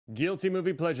Guilty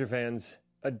movie pleasure fans,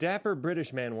 a dapper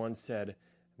British man once said,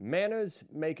 "Manners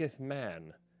maketh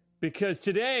man." Because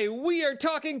today we are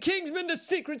talking Kingsman: The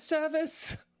Secret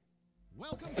Service.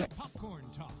 Welcome to Popcorn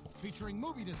Talk, featuring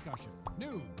movie discussion,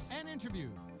 news, and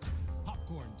interviews.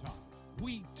 Popcorn Talk,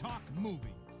 we talk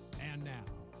movies. And now,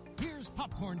 here's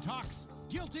Popcorn Talk's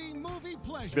Guilty Movie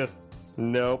Pleasure. Just,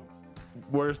 nope.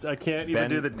 Worst. I can't even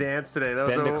do the dance today. That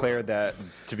was Ben declared that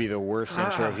to be the worst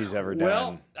intro he's ever done.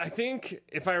 Well, I think,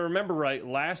 if I remember right,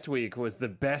 last week was the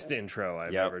best intro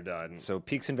I've ever done. So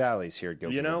peaks and valleys here,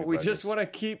 Guilty You know, Movie we Pleasures. just want to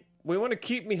keep... We want to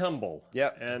keep me humble.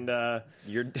 Yep. And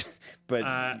you're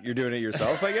doing it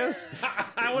yourself, I guess.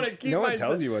 I want to keep. No one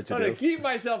tells you what to do. I want to keep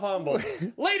myself humble.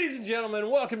 Ladies and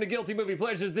gentlemen, welcome to Guilty Movie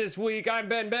Pleasures this week. I'm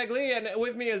Ben Begley, and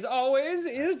with me, as always,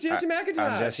 is Jesse McIntosh.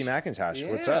 I'm Jesse McIntosh.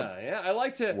 What's up? Yeah, I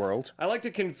like to World. I like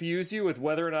to confuse you with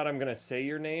whether or not I'm going to say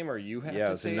your name or you have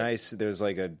to It's say a it. nice. There's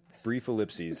like a brief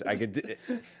ellipses. I could.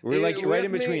 We're like right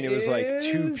in between. It was like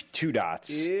two dots.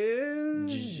 Jesse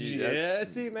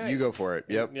McIntosh. You go for it.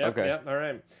 Yep. Okay. Yep. All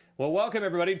right. Well, welcome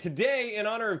everybody. Today, in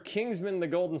honor of Kingsman: The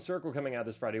Golden Circle coming out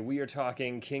this Friday, we are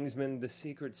talking Kingsman: The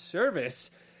Secret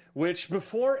Service, which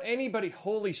before anybody,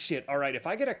 holy shit, all right, if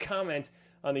I get a comment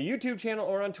on the YouTube channel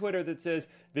or on Twitter that says,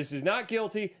 this is not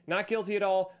guilty at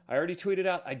all, I already tweeted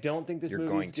out, I don't think this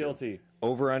movie is guilty.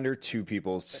 Over under two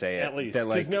people say it. At least, that,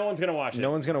 because no one's going to watch it.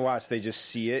 No one's going to watch. They just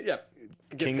see it. Yep.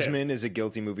 Kingsman is a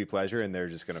guilty movie pleasure, and they're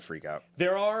just going to freak out.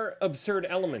 There are absurd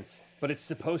elements, but it's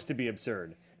supposed to be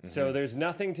absurd. So there's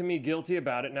nothing to me guilty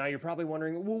about it. Now you're probably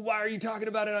wondering, well, why are you talking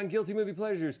about it on Guilty Movie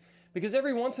Pleasures? Because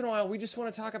every once in a while we just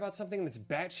want to talk about something that's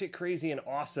batshit crazy and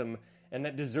awesome and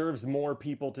that deserves more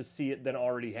people to see it than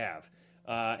already have.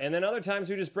 And then other times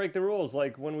we just break the rules,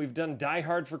 like when we've done Die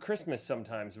Hard for Christmas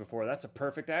sometimes before. That's a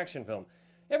perfect action film.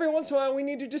 Every once in a while we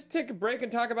need to just take a break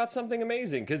and talk about something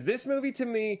amazing. Because this movie, to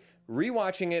me,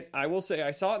 rewatching it, I will say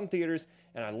I saw it in theaters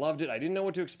and I loved it. I didn't know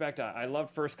what to expect. I loved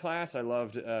First Class. I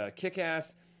loved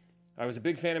Kick-Ass. I was a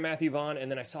big fan of Matthew Vaughn, and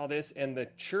then I saw this, and the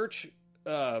church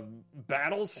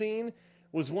battle scene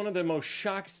was one of the most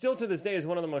still to this day, is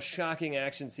one of the most shocking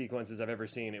action sequences I've ever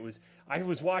seen. I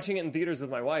was watching it in theaters with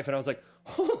my wife, and I was like,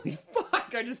 holy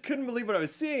fuck, I just couldn't believe what I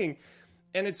was seeing.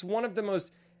 And it's one of the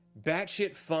most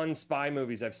batshit fun spy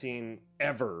movies I've seen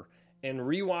ever. And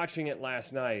rewatching it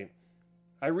last night,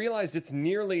 I realized it's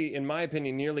nearly, in my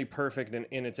opinion, nearly perfect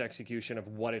in its execution of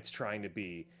what it's trying to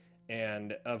be.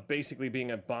 And of basically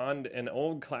being an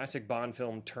old classic Bond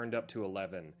film turned up to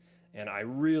 11. And I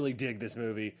really dig this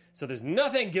movie. So there's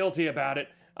nothing guilty about it.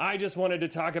 I just wanted to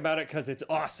talk about it because it's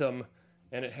awesome.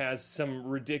 And it has some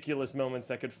ridiculous moments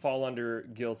that could fall under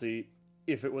guilty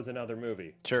if it was another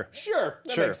movie. Sure.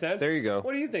 That makes sense. There you go.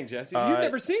 What do you think, Jesse? You've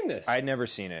never seen this. I'd never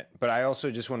seen it. but I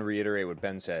also just want to reiterate what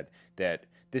Ben said, that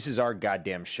this is our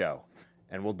goddamn show.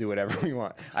 And we'll do whatever we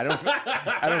want. I don't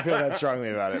feel that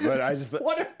strongly about it, but I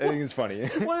think it's funny.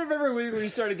 What if every week we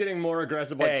started getting more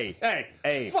aggressive? Like,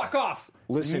 hey, fuck off.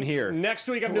 Listen here. Next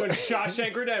week I'm doing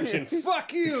Shawshank Redemption.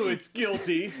 Fuck you, it's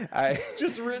guilty.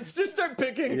 Just start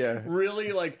picking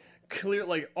really clear,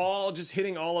 just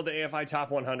hitting all of the AFI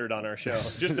Top 100 on our show,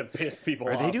 just to piss people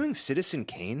off. Are they doing Citizen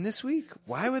Kane this week?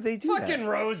 Why would they do that? Fucking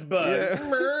Rosebud.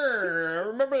 Yeah.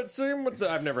 Remember that scene with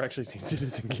I've never actually seen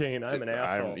Citizen Kane. I'm an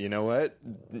asshole. You know what?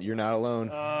 You're not alone.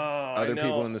 Other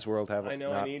people in this world have I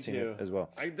not need seen to it as well.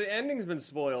 The ending's been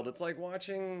spoiled. It's like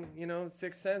watching,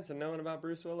 Sixth Sense and knowing about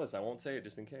Bruce Willis. I won't say it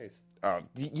just in case. Oh,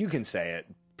 you can say it.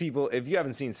 People, if you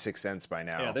haven't seen Sixth Sense by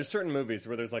now. Yeah, there's certain movies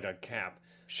where there's like a cap.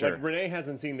 Sure. Like Renee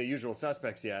hasn't seen The Usual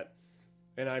Suspects yet,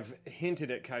 and I've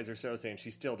hinted at Kaiser Sose, and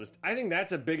she's still I think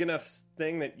that's a big enough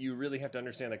thing that you really have to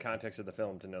understand the context of the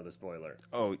film to know the spoiler.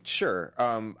 Oh, sure.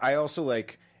 I also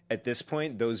at this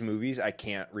point, those movies I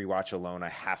can't rewatch alone. I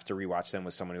have to rewatch them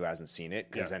with someone who hasn't seen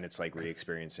it, because then it's like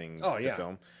re-experiencing the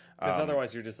film. Because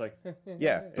otherwise you're just like,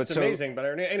 yeah, but it's amazing. But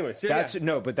anyway,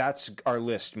 but that's our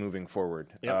list moving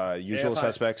forward. Yep. Usual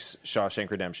Suspects,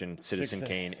 Shawshank Redemption, Citizen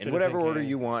Kane, in whatever order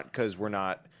you want, because we're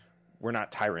not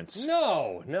tyrants.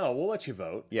 No, we'll let you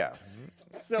vote. Yeah.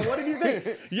 So what did you think?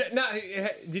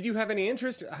 Did you have any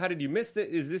interest? How did you miss it?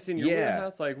 Is this in your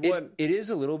wheelhouse? Like what? It is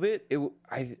a little bit.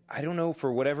 I don't know,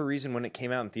 for whatever reason, when it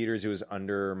came out in theaters, it was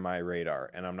under my radar,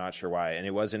 and I'm not sure why. And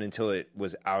it wasn't until it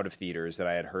was out of theaters that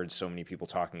I had heard so many people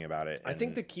talking about it. I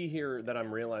think the key here that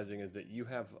I'm realizing is that you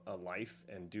have a life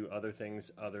and do other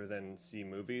things other than see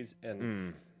movies,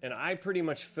 and I pretty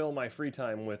much fill my free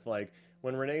time with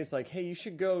when Renee's like, hey, you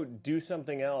should go do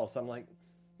something else. I'm like,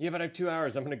 Yeah, but I have 2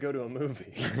 hours. I'm going to go to a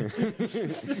movie.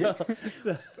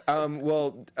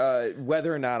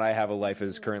 Whether or not I have a life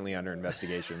is currently under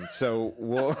investigation,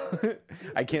 so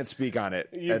I can't speak on it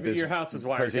at this your house was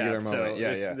particular wiretapped, moment.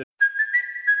 so Yeah.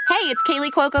 Hey, it's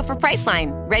Kaylee Cuoco for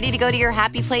Priceline. Ready to go to your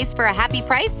happy place for a happy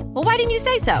price? Well, why didn't you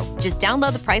say so? Just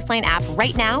download the Priceline app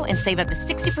right now and save up to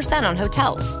 60% on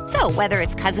hotels. So whether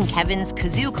it's Cousin Kevin's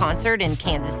Kazoo Concert in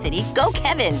Kansas City, go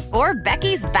Kevin, or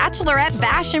Becky's Bachelorette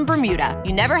Bash in Bermuda,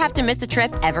 you never have to miss a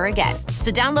trip ever again.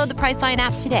 So download the Priceline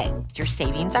app today. Your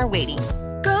savings are waiting.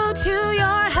 Go to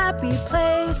your happy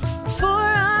place for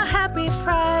a happy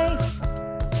price.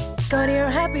 Go to your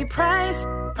happy price,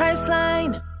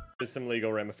 Priceline. There's some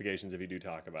legal ramifications if you do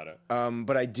talk about it.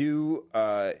 But I do.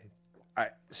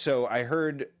 So I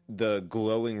heard the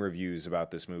glowing reviews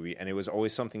about this movie, and it was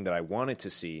always something that I wanted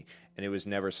to see, and it was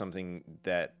never something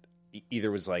that either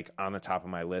was like on the top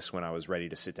of my list when I was ready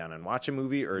to sit down and watch a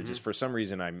movie, or just for some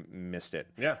reason I missed it.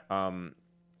 Yeah.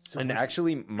 And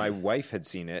actually, my wife had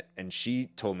seen it, and she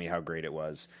told me how great it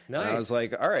was. Nice. And I was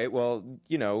like, all right, well,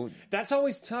 That's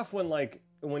always tough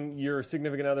when your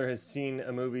significant other has seen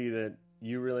a movie that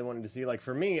you really wanted to see. Like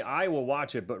for me, I will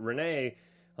watch it, but Renee,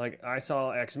 like I saw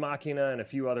Ex Machina and a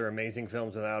few other amazing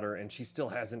films without her, and she still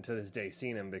hasn't to this day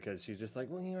seen them because she's just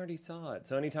like, well, you already saw it.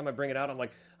 So anytime I bring it out, I'm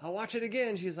like, I'll watch it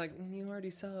again. She's like, you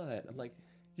already saw it. I'm like,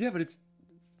 yeah, but it's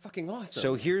fucking awesome.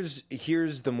 So here's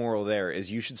the moral there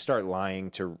is you should start lying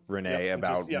to Renee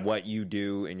about what you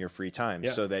do in your free time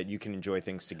so that you can enjoy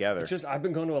things together. It's just I've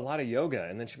been going to a lot of yoga,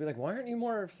 and then she'll be like, why aren't you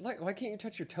more why can't you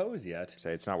touch your toes yet?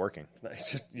 Say it's not working.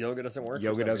 It's just yoga doesn't work.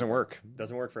 Yoga doesn't work.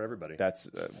 Doesn't work for everybody. That's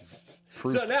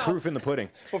proof, So now, proof in the pudding.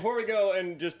 Before we go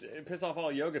and just piss off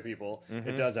all yoga people,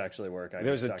 it does actually work.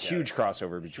 There's a huge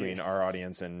crossover between our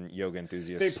audience and yoga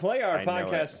enthusiasts. They play our I know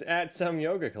podcasts it. at some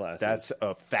yoga classes. That's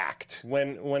a fact.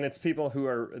 When it's people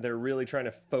who they're really trying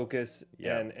to focus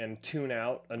Yeah. and tune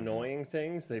out annoying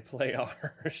things, they play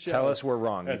our show. Tell us we're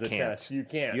wrong. As You a can't. test. You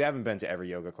can't. You haven't been to every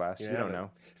yoga class. You don't know.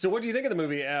 So what do you think of the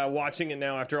movie? Watching it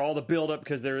now after all the build up,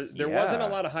 because there wasn't a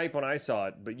lot of hype when I saw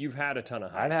it, but you've had a ton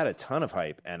of hype. I've had a ton of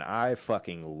hype, and I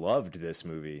fucking loved this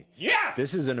movie. Yes!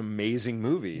 This is an amazing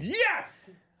movie. Yes!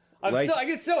 I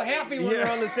get so happy when we're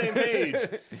on the same page.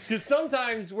 Because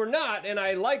sometimes we're not, and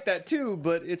I like that too,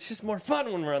 but it's just more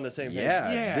fun when we're on the same page.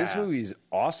 Yeah, this movie's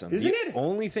awesome. Isn't the it?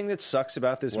 only thing that sucks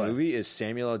about this What? movie is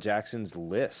Samuel L. Jackson's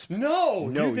lisp. No,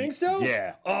 No, you think so?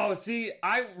 yeah. Oh, see,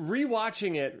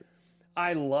 rewatching it,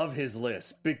 I love his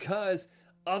lisp, because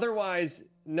otherwise,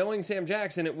 knowing Sam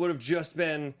Jackson, it would have just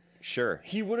been... Sure.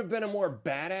 He would have been a more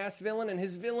badass villain, and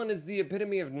his villain is the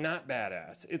epitome of not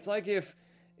badass. It's like if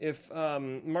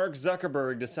Mark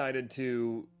Zuckerberg decided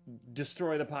to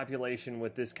destroy the population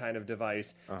with this kind of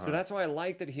device. So that's why I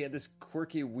like that he had this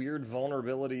quirky, weird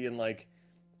vulnerability and like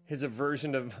his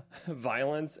aversion to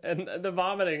violence and the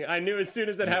vomiting. I knew as soon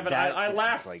as it happened, I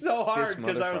laughed so hard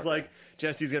because I was like,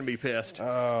 Jesse's gonna be pissed.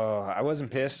 Oh, I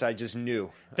wasn't pissed. I just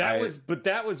knew. That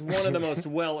was one of the most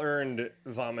well-earned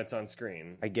vomits on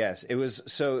screen. I guess it was.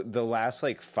 So the last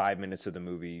like 5 minutes of the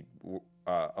movie,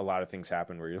 a lot of things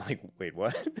happen where you're like, wait,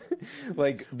 what?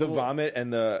 Like the vomit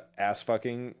and the ass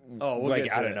fucking, like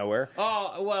out of nowhere.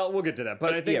 Oh, well, we'll get to that.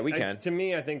 But I think, we can. To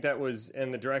me, I think that was,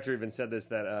 and the director even said this,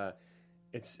 that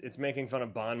it's making fun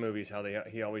of Bond movies, how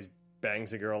he always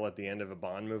bangs a girl at the end of a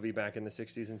Bond movie back in the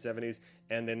 60s and 70s,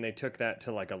 and then they took that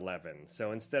to like 11.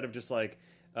 So instead of just like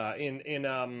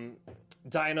in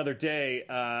Die Another Day,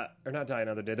 or not Die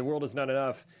Another Day, The World Is Not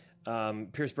Enough.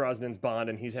 Pierce Brosnan's Bond,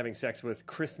 and he's having sex with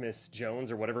Christmas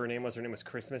Jones or whatever her name was. Her name was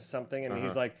Christmas something, and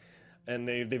he's like, and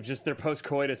they've just they're post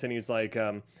coitus, and he's like,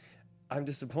 I'm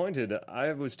disappointed.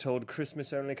 I was told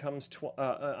Christmas only comes.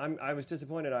 I was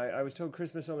disappointed. I was told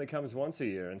Christmas only comes once a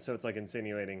year, and so it's like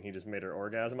insinuating he just made her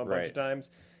orgasm a bunch of times,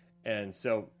 and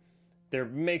so they're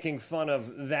making fun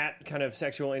of that kind of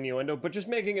sexual innuendo, but just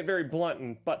making it very blunt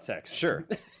and butt sex.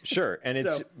 Sure, and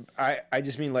it's I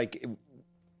just mean like.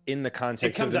 In the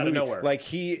context it comes of the out movie, of nowhere. like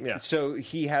so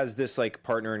he has this like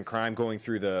partner in crime going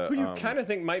through the who you kind of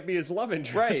think might be his love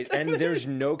interest, right? And there's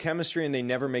no chemistry, and they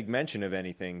never make mention of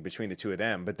anything between the two of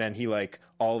them. But then he like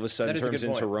all of a sudden turns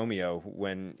into Romeo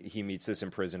when he meets this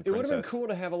imprisoned princess. It would have been cool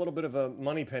to have a little bit of a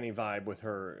Moneypenny vibe with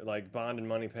her, like Bond and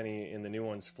Moneypenny in the new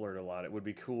ones flirt a lot. It would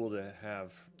be cool to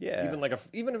have,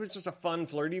 even if it's just a fun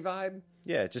flirty vibe.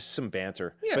 Yeah, just some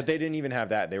banter. Yeah. But they didn't even have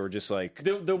that. They were just like...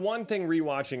 The one thing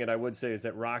rewatching it, I would say, is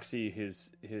that Roxy,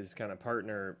 his kind of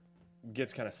partner,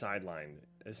 gets kind of sidelined.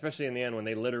 Especially in the end when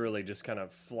they literally just kind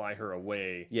of fly her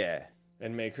away. Yeah.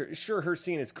 And make her... Sure, her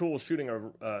scene is cool shooting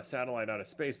a satellite out of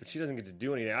space, but she doesn't get to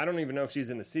do anything. I don't even know if she's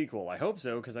in the sequel. I hope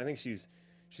so, because I think she's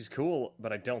She's cool,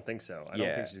 but I don't think so. I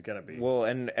don't think she's gonna be. Well,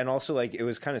 and also like it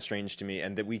was kind of strange to me,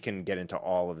 and that we can get into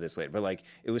all of this later. But like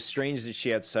it was strange that she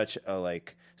had such a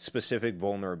like specific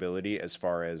vulnerability as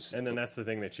far as. And then that's the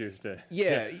thing they choose to.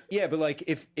 Yeah. But like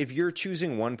if you're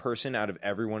choosing one person out of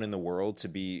everyone in the world to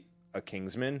be a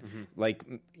Kingsman, like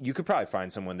you could probably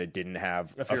find someone that didn't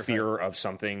have a fear of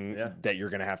something that you're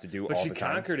going to have to do but all the time. But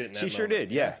she conquered it in that She sure moment.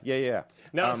 did, yeah.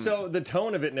 Now, so the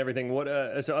tone of it and everything, what?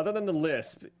 So other than the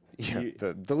lisp,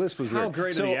 the lisp was how weird.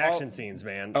 great are the action scenes,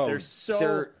 man?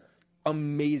 They're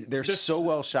amazing. They're so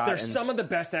well shot. They're some of the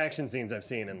best action scenes I've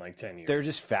seen in like 10 years. They're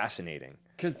just fascinating.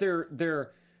 Because they're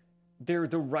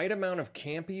the right amount of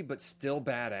campy, but still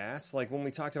badass. Like when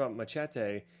we talked about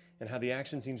Machete and how the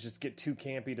action scenes just get too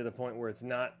campy to the point where it's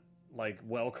not like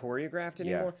well choreographed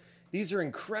anymore. These are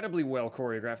incredibly well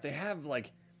choreographed. They have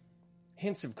like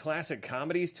hints of classic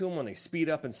comedies to them when they speed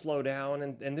up and slow down,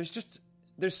 and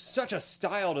there's such a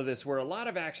style to this where a lot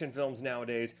of action films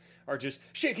nowadays are just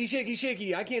shaky, shaky,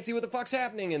 shaky. I can't see what the fuck's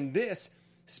happening. And this,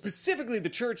 specifically the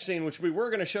church scene, which we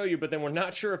were going to show you, but then we're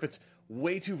not sure if it's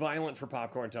way too violent for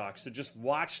Popcorn Talk. So just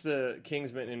watch the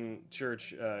Kingsman in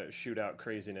church shootout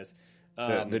craziness.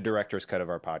 The director's cut of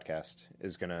our podcast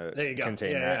is going to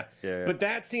contain that. Yeah. But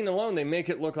that scene alone, they make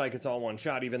it look like it's all one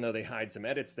shot, even though they hide some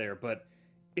edits there. But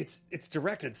it's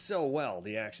directed so well,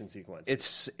 the action sequence.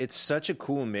 It's such a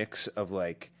cool mix of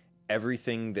like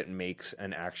everything that makes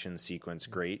an action sequence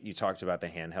great. You talked about the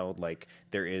handheld, like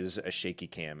there is a shaky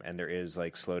cam, and there is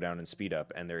like slow down and speed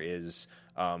up, and there is.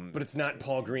 But it's not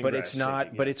Paul Greengrass. But it's not.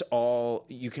 Shaking, but it's all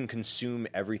you can consume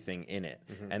everything in it,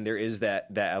 and there is that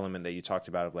element that you talked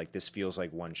about of like this feels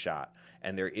like one shot,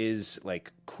 and there is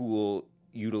like cool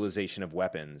utilization of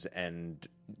weapons and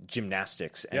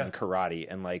gymnastics and karate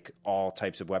and like all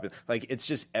types of weapons. Like it's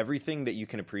just everything that you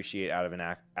can appreciate out of an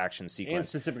action sequence, and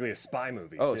specifically a spy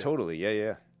movie. Oh, too. Totally,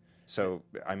 yeah. So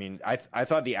I mean, I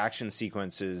thought the action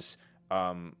sequences,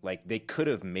 like they could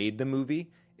have made the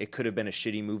movie. It could have been a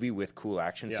shitty movie with cool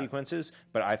action sequences,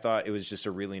 but I thought it was just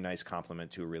a really nice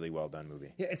compliment to a really well done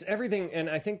movie. Yeah, it's everything,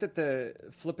 and I think that the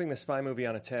flipping the spy movie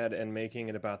on its head and making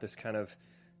it about this kind of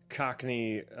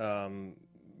Cockney,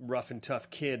 rough and tough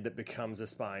kid that becomes a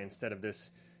spy instead of this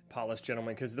polished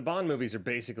gentleman, because the Bond movies are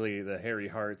basically the Harry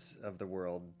Harts of the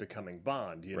world becoming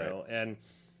Bond, you know, and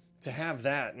to have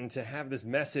that and to have this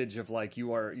message of like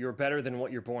you're better than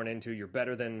what you're born into, you're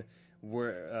better than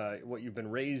what you've been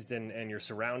raised in, and your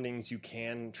surroundings you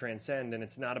can transcend, and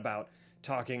it's not about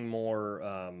talking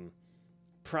more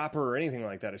proper or anything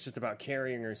like that. It's just about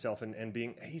carrying yourself and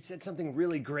being. He said something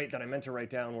really great that I meant to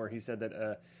write down, where he said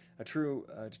that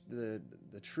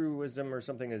the true wisdom or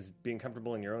something is being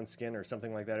comfortable in your own skin or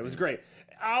something like that. It was great.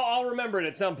 I'll remember it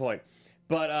at some point.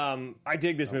 But I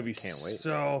dig this movie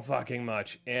so fucking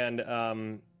much, and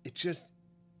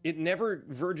it never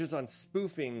verges on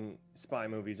spoofing spy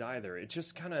movies either. It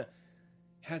just kind of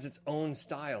has its own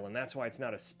style, and that's why it's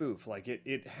not a spoof. Like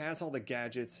it has all the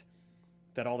gadgets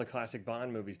that all the classic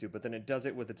Bond movies do, but then it does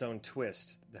it with its own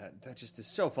twist. That just is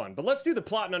so fun. But let's do the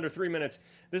plot in under 3 minutes.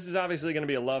 This is obviously going to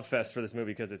be a love fest for this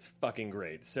movie because it's fucking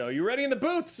great. So you ready in the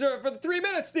booth for the 3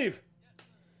 minutes, Steve?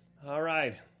 Yes, all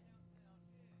right.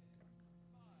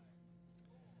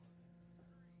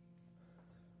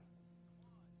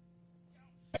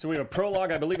 So we have a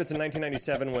prologue, I believe it's in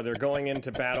 1997, where they're going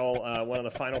into battle, one of the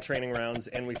final training rounds,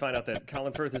 and we find out that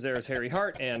Colin Firth is there as Harry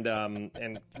Hart and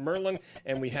Merlin,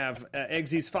 and we have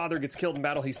Eggsy's father gets killed in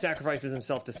battle. He sacrifices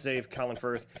himself to save Colin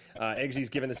Firth. Eggsy's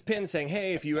given this pin saying,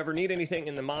 hey, if you ever need anything,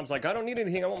 and the mom's like, I don't need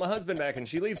anything, I want my husband back, and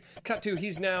she leaves. Cut to,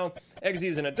 Eggsy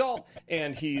is an adult,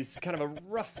 and he's kind of a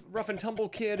rough and tumble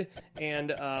kid, and,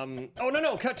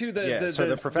 cut to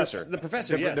the professor. The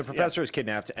professor, The professor is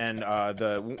kidnapped, and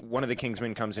one of the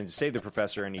Kingsmen comes in to save the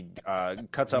professor, and he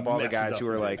cuts up all the guys who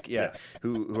are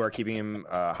who are keeping him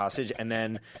hostage, and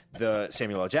then the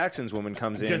Samuel L. Jackson's woman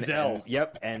comes in, Gazelle.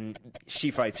 and she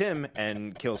fights him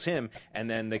and kills him, and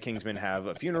then the Kingsmen have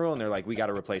a funeral, and they're like, we got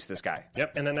to replace this guy.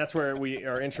 Yep, and then that's where we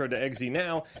are intro to Eggsy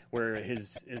now, where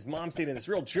his mom's dating this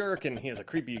real jerk, and he has a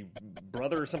creepy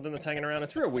brother or something that's hanging around.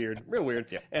 It's real weird.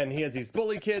 Yep. And he has these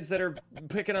bully kids that are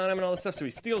picking on him and all this stuff, so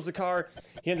he steals the car.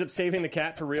 He ends up saving the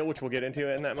cat for real, which we'll get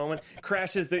into in that moment.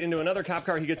 Crashes into another cop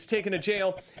car. He gets taken to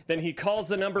jail. Then he calls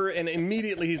the number, and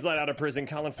immediately he's let out of prison.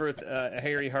 Colin Firth,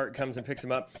 Harry Hart, comes and picks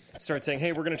him up, starts saying,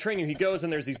 hey, we're going to train you. He goes,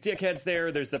 and there's these dickheads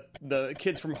there. There's the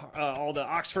kids from all the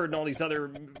Oxford and all these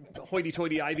other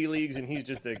hoity-toity Ivy Leagues, and he's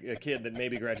just a kid that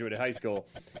maybe graduated high school.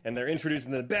 And they're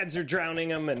introducing the beds are drowning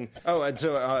him. And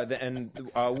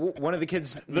and one of the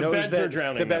kids The knows beds that are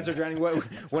drowning the beds them. are drowning.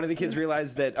 One of the kids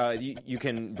realized that you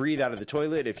can breathe out of the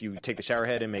toilet if you take the shower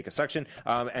head and make a suction.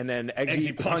 And then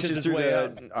Eggsy punches his through way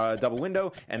the double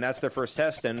window, and that's their first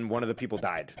test. And one of the people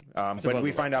died. But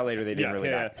we find out later they didn't really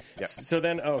die. Yep. So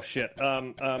then, oh shit.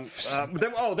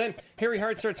 Then Harry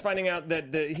Hart starts finding out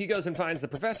that he goes and finds the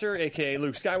professor, aka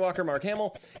Luke Skywalker, Mark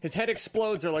Hamill. His head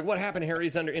explodes. They're like, "What happened?"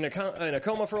 Harry's in a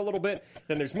coma for a little bit.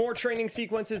 Then there's more training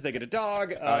sequences. They get a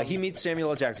dog. He meets Samuel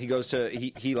L. Jackson. He goes to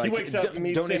he wakes up and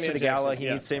meets donates Samuel to the gala. Jackson, He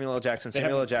yeah. meets Samuel L. Jackson. They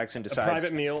Samuel have L. Jackson a decides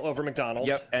private meal over McDonald's.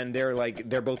 Yep, and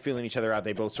they're both feeling each other out.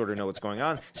 They both sort of know what's going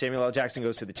on. Samuel L. Jackson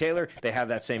goes to the tailor. They have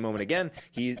that same moment again.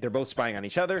 They're both spying on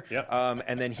each other. Yep.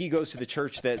 And then he goes to the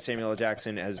church that Samuel L.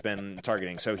 Jackson has been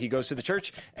targeting. So he goes to the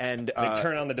church and They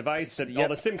turn on the device that all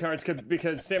the SIM cards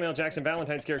because Samuel L. Jackson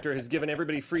Valentine's character has given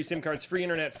everybody free SIM cards, free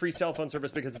internet, free cell phone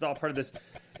service because it's all part of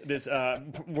this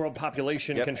world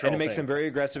population control. And it makes thing. them very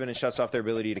aggressive, and it shuts off their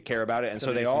ability to care about it, and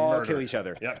so they just all murder. kill each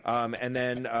other. Yep. And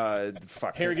then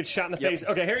Harry gets shot in the face.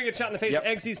 Okay, Harry gets shot in the face. Yep.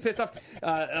 Eggsy's pissed off.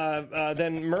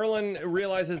 Then Merlin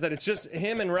realizes that it's just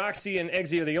him and Roxy and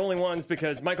Eggsy are the only ones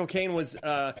because Michael Caine was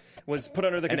put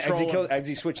under the And control.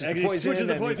 Eggsy switches the Eggsy poison. switches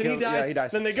the and poison. He dies. Yeah, he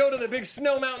dies. Then they go to the big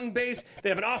snow mountain base. They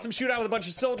have an awesome shootout with a bunch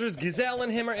of soldiers. Gazelle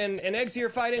and him and Eggsy are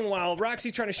fighting while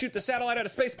Roxy trying to shoot the satellite out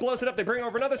of space, blows it up. They bring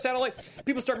over another satellite.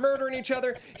 People start murdering each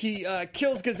other. He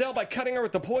kills Gazelle by cutting her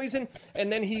with the poison,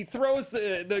 and then he throws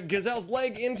the Gazelle's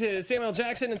leg into Samuel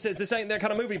Jackson and says, "This ain't that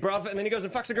kind of movie, bruv." And then he goes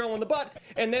and fucks a girl in the butt,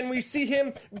 and then we see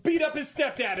him beat up his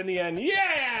stepdad in the end.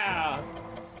 Yeah!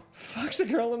 Fucks a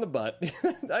girl in the butt.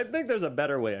 I think there's a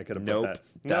better way I could have put that.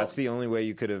 That's the only way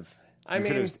you could have. I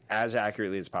mean, as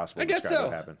accurately as possible. I guess describe so.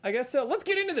 What happened. I guess so. Let's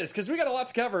get into this because we got a lot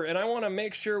to cover, and I want to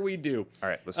make sure we do. All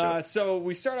right, let's do it. So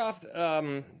we start off.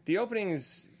 The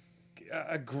opening's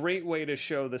a great way to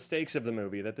show the stakes of the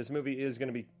movie. That this movie is going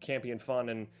to be campy and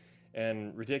fun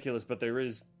and ridiculous, but there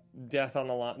is death on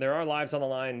the line. There are lives on the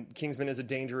line. Kingsman is a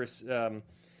dangerous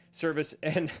service,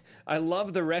 and I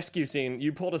love the rescue scene.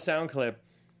 You pulled a sound clip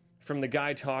from the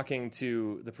guy talking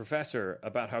to the professor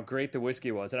about how great the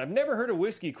whiskey was. And I've never heard a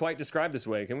whiskey quite described this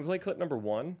way. Can we play clip number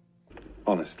 1?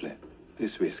 Honestly,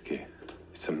 this whiskey,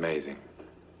 it's amazing.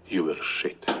 You will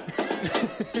shit.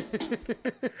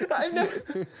 I've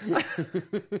never...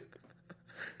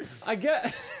 I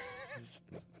get...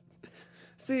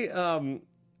 See,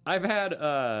 I've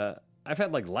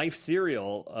had like Life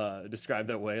cereal described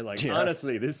that way. Like,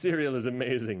 honestly, this cereal is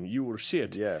amazing. You were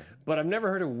shit. Yeah. But I've never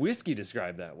heard a whiskey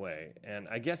described that way. And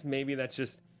I guess maybe that's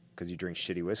just... Because you drink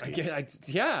shitty whiskey. I guess...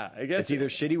 It's either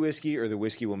shitty whiskey or the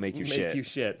whiskey will make you shit. Make you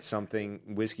shit.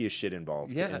 Whiskey is shit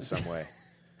involved in some way.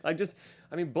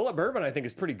 Bullet Bourbon I think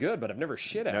is pretty good, but I've never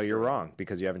shit after. No, you're wrong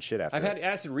because you haven't shit after. I've had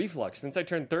acid reflux since I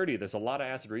turned 30. There's a lot of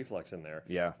acid reflux in there.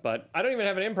 Yeah. But I don't even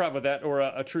have an improv with that or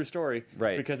a true story.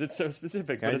 Right. Because it's so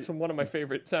specific. But it's from one of my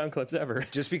favorite sound clips ever.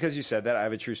 Just because you said that, I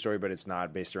have a true story, but it's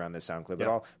not based around this sound clip at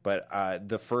all. But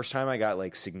the first time I got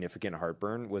like significant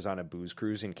heartburn was on a booze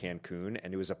cruise in Cancun,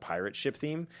 and it was a pirate ship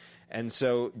theme. And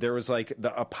so there was like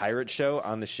a pirate show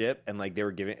on the ship, and like they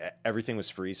were giving everything was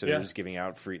free, so they were just giving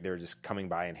out free. They were just coming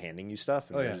by and handing you stuff,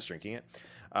 and they were just drinking it.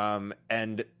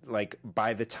 And like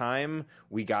by the time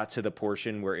we got to the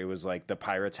portion where it was like the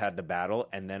pirates had the battle,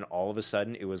 and then all of a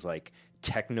sudden it was like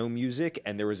techno music,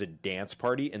 and there was a dance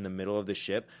party in the middle of the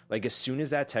ship. Like as soon as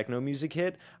that techno music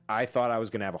hit, I thought I was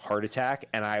gonna have a heart attack,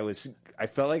 and I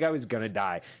felt like I was gonna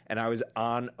die. And I was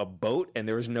on a boat, and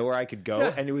there was nowhere I could go,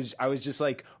 and I was just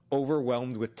like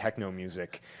overwhelmed with techno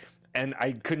music, and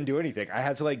I couldn't do anything. I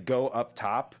had to like go up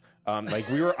top. Like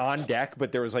we were on deck,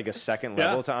 but there was like a second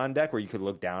level to on deck where you could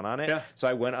look down on it. Yeah. So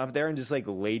I went up there and just like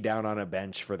laid down on a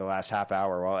bench for the last half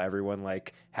hour while everyone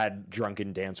like had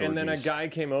drunken dance orgies. And then a guy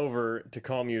came over to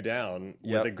calm you down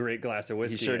with a great glass of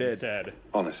whiskey. He sure and did. Said,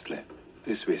 Honestly,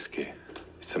 this whiskey,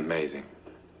 it's amazing.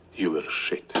 You will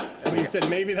shit. And he said,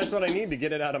 maybe that's what I need to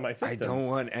get it out of my system. I don't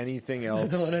want anything else. I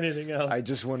don't want anything else. I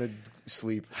just want to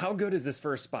sleep. How good is this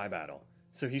first spy battle?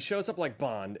 So he shows up like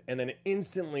Bond, and then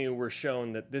instantly we're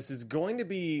shown that this is going to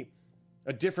be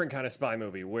a different kind of spy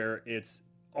movie where it's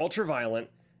ultra violent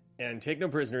and take no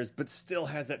prisoners, but still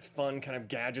has that fun kind of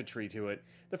gadgetry to it.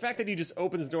 The fact that he just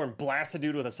opens the door and blasts a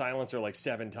dude with a silencer like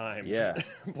 7 times,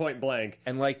 point blank,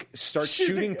 and like starts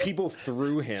shooting people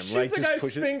through him, shoots like a just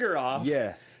guy's finger off,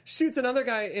 shoots another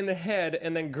guy in the head,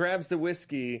 and then grabs the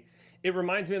whiskey. It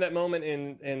reminds me of that moment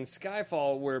in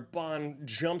Skyfall where Bond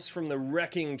jumps from the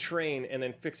wrecking train and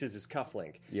then fixes his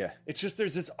cufflink. Yeah. It's just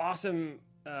there's this awesome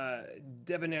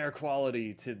debonair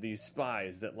quality to these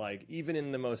spies that, like, even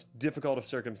in the most difficult of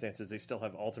circumstances, they still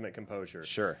have ultimate composure.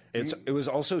 Sure. It was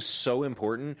also so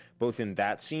important, both in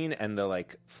that scene and the,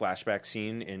 like, flashback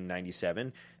scene in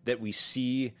 97, that we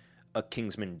see a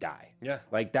Kingsman die. Yeah.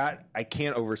 Like, that, I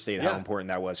can't overstate how important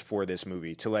that was for this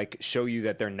movie, to, like, show you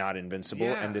that they're not invincible,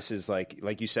 and this is,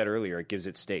 like you said earlier, it gives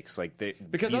it stakes. Like,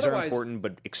 because these are important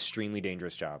but extremely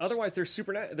dangerous jobs. Otherwise, they're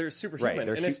superhuman,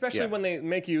 Right, and especially when they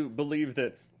make you believe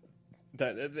that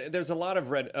there's a lot of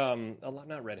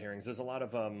not red herrings. There's a lot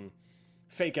of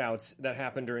fake outs that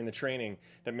happen during the training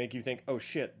that make you think, oh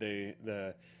shit,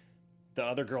 the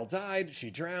other girl died, she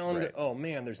drowned. Right. Oh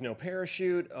man, there's no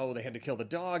parachute. Oh, they had to kill the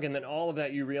dog, and then all of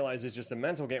that you realize is just a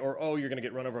mental game. Or oh, you're going to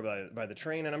get run over by the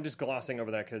train. And I'm just glossing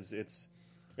over that because it's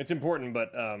important,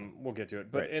 but we'll get to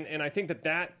it. But Right. and I think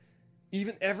that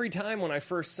even every time when I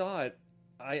first saw it,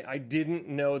 I didn't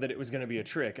know that it was going to be a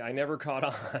trick. I never caught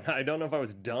on. I don't know if I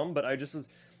was dumb, but I just was.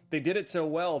 They did it so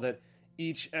well that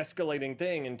each escalating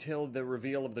thing until the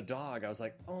reveal of the dog, I was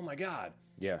like, oh my god.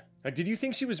 Yeah. Did you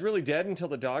think she was really dead until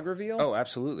the dog reveal? Oh,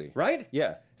 absolutely. Right?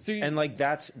 Yeah. So and like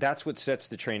that's what sets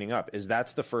the training up. Is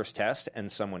that's the first test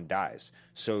and someone dies.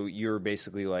 So you're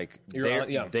basically like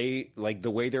they like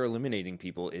the way they're eliminating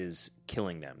people is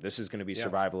killing them. This is going to be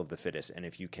survival of the fittest. And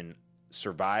if you can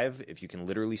survive, if you can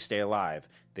literally stay alive,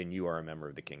 then you are a member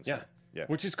of the Kingsmen. Yeah.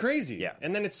 Which is crazy. Yeah.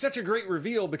 And then it's such a great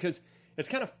reveal because it's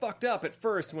kind of fucked up at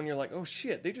first when you're like, oh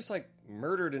shit, they just like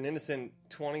murdered an innocent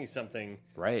 20-something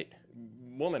Right.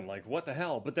 woman. Like, what the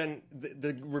hell? But then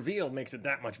the reveal makes it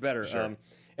that much better. Sure.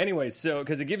 Anyways, so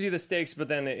because it gives you the stakes, but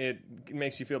then it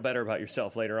makes you feel better about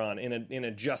yourself later on in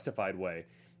a justified way.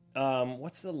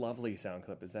 What's the Lovely sound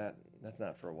clip? That's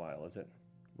not for a while, is it?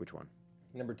 Which one?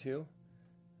 Number 2?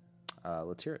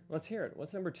 Let's hear it. Let's hear it.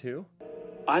 What's number 2?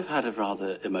 I've had a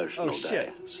rather emotional Oh, shit.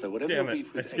 day. So whatever Damn it.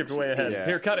 beef we I skipped take way ahead. Yeah.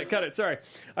 Here, cut it. Sorry.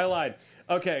 I lied.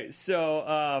 Okay,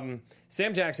 so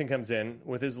Sam Jackson comes in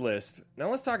with his lisp.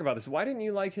 Now let's talk about this. Why didn't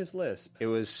you like his lisp? It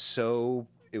was so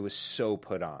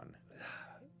put on.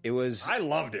 I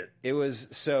loved it. It was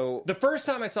so. The first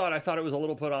time I saw it, I thought it was a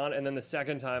little put on, and then the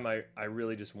second time, I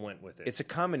really just went with it. It's a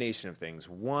combination of things.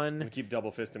 I One, keep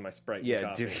double fisting my Sprite yeah, and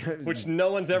coffee, dude, which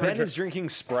no one's ever Ben is drinking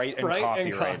Sprite and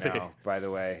coffee right now. By the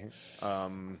way,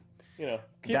 You know,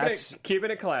 That's-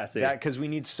 keeping it classy. that because we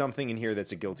need something in here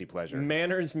that's a guilty pleasure.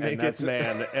 Manners make its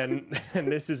that's- man, and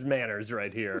this is manners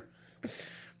right here.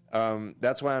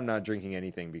 That's why I'm not drinking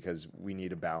anything, because we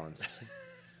need a balance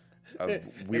of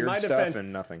In weird my stuff defense-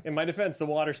 and nothing. In my defense, the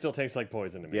water still tastes like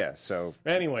poison to me. Yeah. So.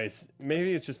 Anyways,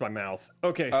 maybe it's just my mouth.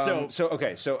 Okay,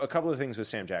 So a couple of things with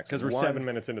Sam Jackson, because we're One- 7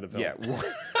 minutes into the film.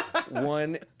 Yeah.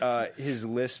 One, his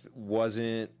lisp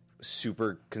wasn't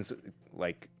super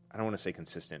I don't want to say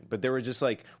consistent, but there were just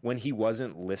like when he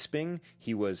wasn't lisping,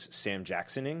 he was Sam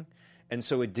Jacksoning, and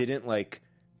so it didn't like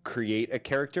create a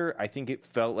character. I think it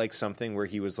felt like something where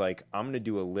he was like, I'm going to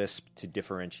do a lisp to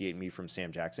differentiate me from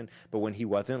Sam Jackson. But when he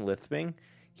wasn't lisping,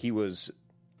 he was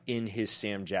in his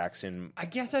Sam Jackson I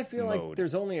guess I feel like mode.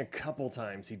 there's only a couple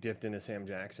times he dipped into Sam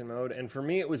Jackson mode, and for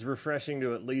me it was refreshing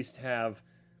to at least have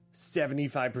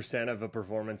 75% of a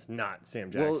performance not Sam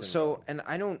Jackson. Well, so and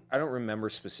I don't remember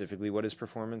specifically what his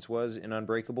performance was in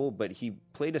Unbreakable, but he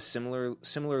played a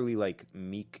similarly like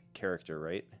meek character,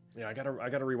 right? yeah, I gotta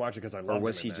rewatch it because I love. Or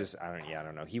was he just I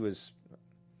don't know. He was.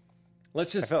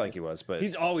 Let's I just. felt like he was, but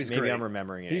He's always maybe great. I'm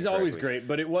remembering it. He's always incorrectly. great,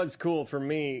 but it was cool for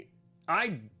me.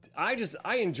 I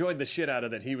enjoyed the shit out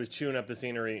of that. He was chewing up the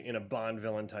scenery in a Bond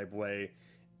villain type way.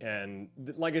 And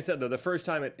like I said, though, the first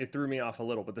time it threw me off a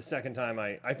little, but the second time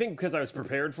I think because I was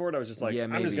prepared for it, I was just like, Yeah,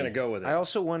 I'm just going to go with it. I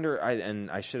also wonder, and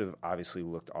I should have obviously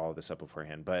looked all of this up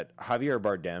beforehand, but Javier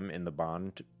Bardem in the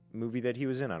Bond movie that he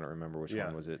was in, I don't remember which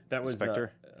one was it. That was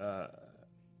Spectre. Oh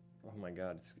my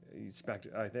God, it's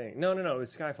Spectre. I think no, it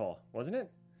was Skyfall, wasn't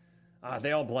it?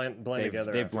 They all blend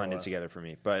together. They've after a blended while. together for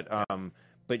me,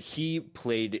 but he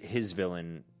played his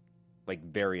villain like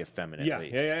very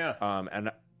effeminately. Yeah.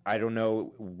 And I don't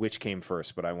know which came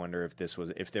first, but I wonder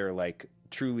if they're like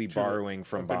truly borrowing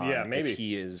from Something- Bond. yeah, maybe. If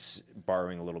he is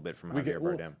borrowing a little bit from Javier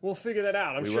Bardem. We'll figure that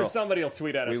out. I'm sure will. somebody will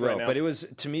tweet at us We will, right now.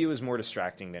 but to me it was more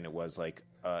distracting than it was like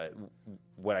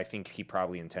what I think he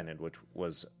probably intended, which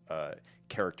was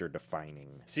character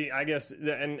defining. See, I guess,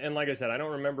 and like I said, I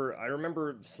don't remember. I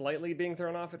remember slightly being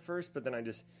thrown off at first, but then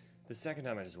the second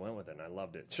time I just went with it and I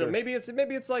loved it. So Sure.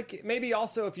 maybe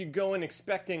also if you go in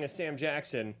expecting a Sam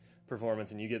Jackson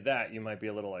performance and you get that, you might be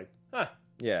a little like,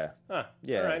 Huh.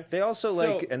 Yeah. All right. They also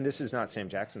So- and this is not Sam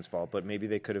Jackson's fault, but maybe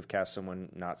they could have cast someone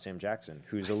not Sam Jackson,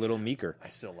 who's a little meeker. I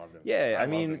still loved him. Yeah, I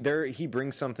loved mean, him. he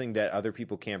brings something that other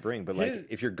people can't bring. But like, His-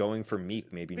 if you're going for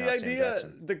meek, maybe The not Sam idea,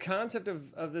 Jackson. the concept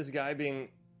of this guy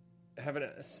having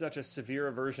such a severe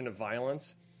aversion of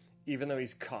violence, even though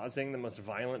he's causing the most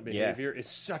violent behavior, is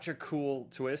such a cool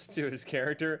twist to his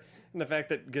character. And the fact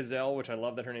that Gazelle, which I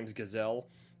love that her name's Gazelle.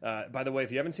 By the way,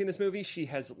 if you haven't seen this movie, she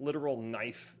has literal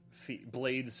knife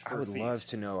blades for I would feet. love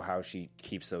to know how she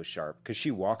keeps those sharp because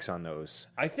she walks on those.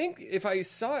 I think if I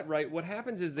saw it right, what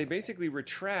happens is they basically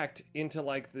retract into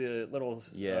like the little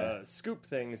scoop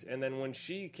things, and then when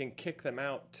she can kick them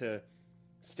out to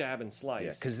stab and slice.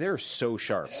 Yeah, because they're so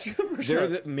sharp. Super They're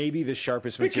sharp. maybe the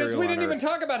sharpest Because material we on didn't even Earth.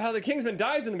 talk about how the Kingsman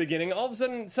dies in the beginning. All of a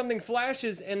sudden, something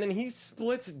flashes, and then he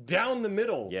splits down the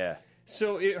middle. Yeah.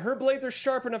 So her blades are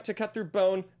sharp enough to cut through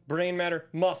bone, brain matter,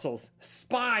 muscles,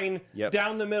 spine,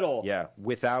 down the middle. Yeah,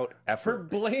 without effort. Her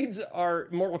blades are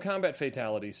Mortal Kombat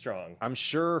fatality strong. I'm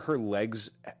sure her legs,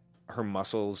 her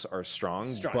muscles are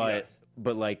strong,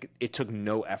 but like it took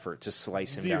no effort to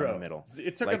slice him down the middle.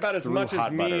 It took Like, about as through much as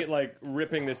hot me butter. like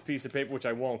ripping this piece of paper, which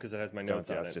I won't because it has my notes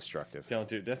on it. That's destructive. Don't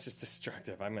do. That's just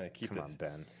destructive. I'm going to keep Come this. on,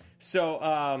 Ben.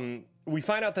 So we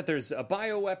find out that there's a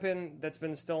bioweapon that's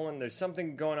been stolen. There's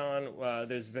something going on.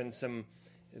 There's been some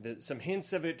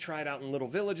hints of it tried out in little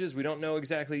villages. We don't know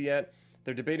exactly yet.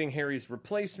 They're debating Harry's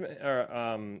replacement.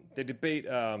 Or they debate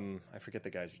I forget the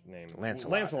guy's name.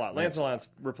 Lancelot's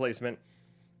replacement.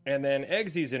 And then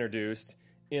Eggsy's introduced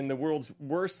in the world's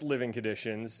worst living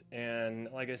conditions. And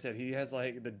like I said, he has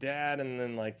like the dad, and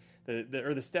then like the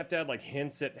stepdad like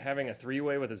hints at having a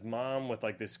three-way with his mom with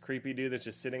like this creepy dude that's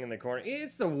just sitting in the corner.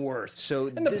 It's the worst. So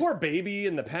and the poor baby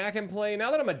and the pack and play. Now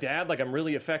that I'm a dad, like I'm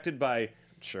really affected by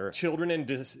children in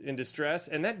distress,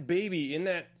 and that baby in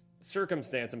that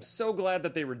circumstance. I'm so glad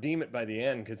that they redeem it by the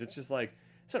end, because it's just like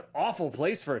it's an awful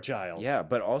place for a child. Yeah,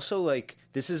 but also like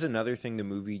this is another thing the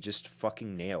movie just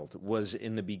fucking nailed was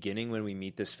in the beginning when we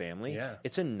meet this family. Yeah.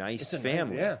 It's a nice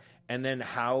family. And then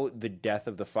how the death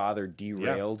of the father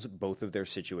derailed both of their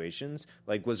situations,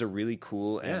 like, was a really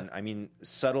cool and I mean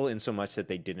subtle in so much that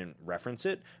they didn't reference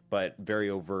it, but very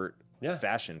overt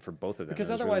fashion for both of them.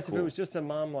 Because otherwise, if it was just a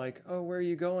mom like, oh, where are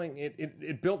you going?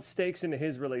 It built stakes into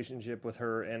his relationship with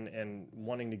her and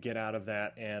wanting to get out of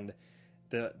that, and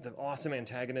the awesome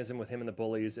antagonism with him and the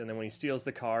bullies, and then when he steals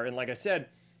the car, and like I said,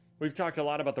 we've talked a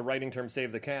lot about the writing term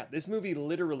 "save the cat." This movie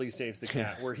literally saves the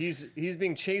cat, where he's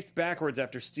being chased backwards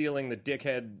after stealing the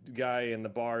dickhead guy in the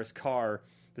bar's car,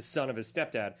 the son of his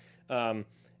stepdad, and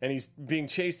he's being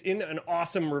chased in an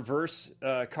awesome reverse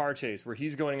car chase where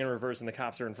he's going in reverse and the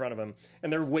cops are in front of him,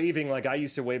 and they're waving like I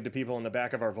used to wave to people in the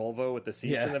back of our Volvo with the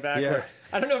seats in the back. Where,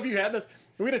 I don't know if you had this.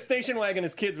 We had a station wagon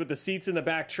as kids with the seats in the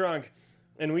back trunk.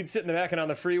 And we'd sit in the back, and on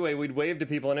the freeway, we'd wave to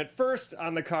people. And at first,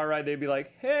 on the car ride, they'd be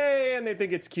like, hey, and they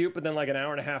think it's cute. But then, like, an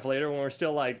hour and a half later, when we're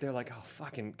still like, they're like, oh,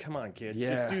 fucking, come on, kids.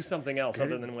 Just do something else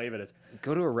other than wave at us.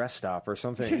 Go to a rest stop or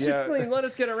something. Please, let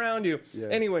us get around you.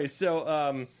 Anyway,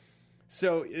 so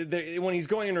when he's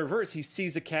going in reverse, he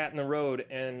sees a cat in the road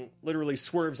and literally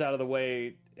swerves out of the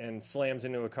way and slams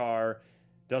into a car,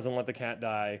 doesn't let the cat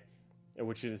die,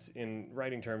 which is, in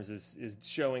writing terms, is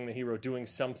showing the hero doing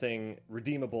something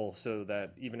redeemable so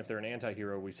that even if they're an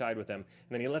anti-hero, we side with them. And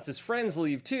then he lets his friends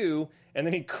leave too, and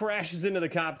then he crashes into the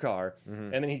cop car,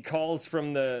 and then he calls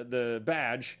from the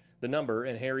badge, the number,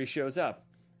 and Harry shows up.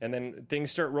 And then things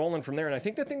start rolling from there. And I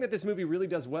think the thing that this movie really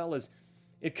does well is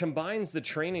it combines the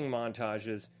training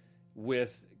montages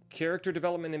with character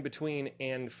development in between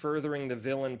and furthering the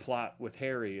villain plot with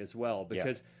Harry as well,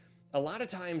 because a lot of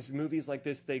times movies like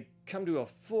this, they come to a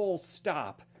full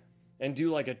stop and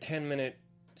do like a 10-minute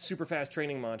super fast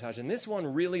training montage. And this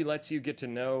one really lets you get to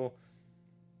know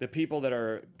the people that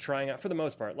are trying out, for the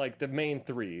most part, like the main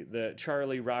three, the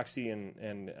Charlie, Roxy,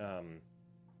 and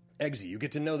Eggsy. You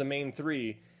get to know the main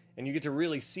three, and you get to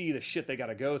really see the shit they got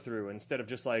to go through instead of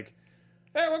just like,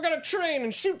 hey, we're going to train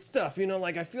and shoot stuff. You know,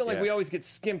 like I feel like we always get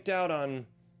skimped out on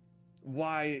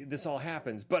why this all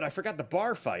happens. But I forgot the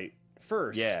bar fight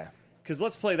first. Yeah. Because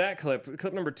let's play that clip.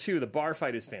 Clip number 2, the bar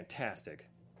fight is fantastic.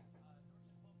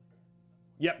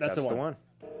 Yep, that's the one.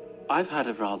 I've had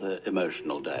a rather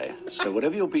emotional day, so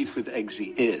whatever your beef with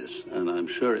Eggsy is, and I'm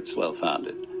sure it's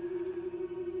well-founded,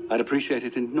 I'd appreciate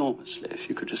it enormously if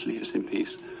you could just leave us in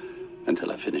peace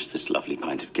until I finish this lovely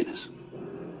pint of Guinness.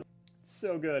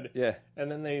 So good. Yeah.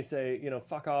 And then they say, you know,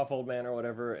 fuck off, old man, or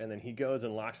whatever, and then he goes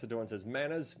and locks the door and says,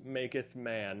 manners maketh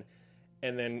man,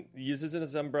 and then uses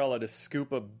his umbrella to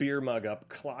scoop a beer mug up,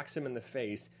 clocks him in the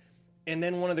face, and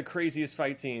then one of the craziest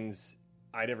fight scenes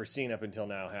I'd ever seen up until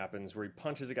now happens, where he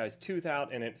punches a guy's tooth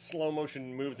out and it slow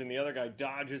motion moves and the other guy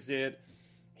dodges it.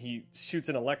 He shoots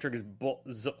an electric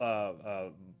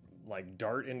like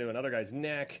dart into another guy's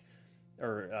neck.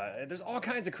 Or there's all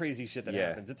kinds of crazy shit that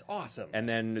happens. It's awesome. And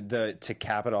then to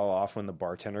cap it all off, when the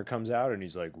bartender comes out and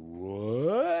he's like,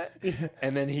 "What?"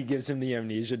 and then he gives him the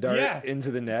amnesia dart into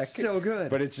the neck. So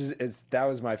good. But that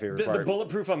was my favorite part. The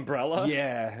bulletproof umbrella.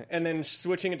 Yeah. And then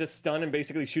switching it to stun and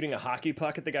basically shooting a hockey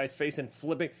puck at the guy's face and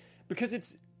flipping,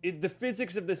 because the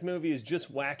physics of this movie is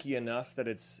just wacky enough that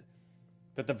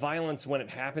that the violence, when it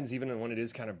happens, even when it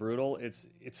is kind of brutal, it's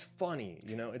funny,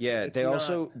 you know. They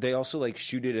also like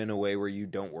shoot it in a way where you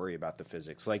don't worry about the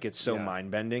physics. Like, it's so mind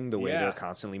bending the way they're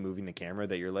constantly moving the camera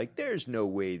that you're like, there's no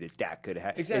way that could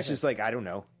happen. Exactly. It's just like, I don't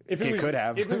know. If it could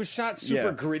have. If it was shot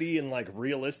super gritty and like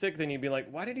realistic, then you'd be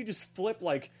like, why did he just flip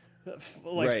like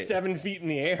 7 feet in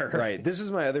the air? Right. This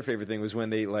is my other favorite thing, was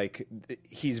when they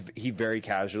he very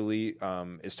casually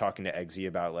is talking to Eggsy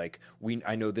about like,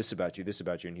 I know this about you,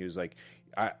 and he was like,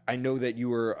 I know that you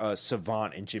were a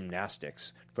savant in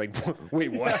gymnastics. It's like,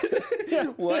 wait, what?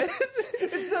 What?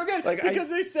 It's so good, like, because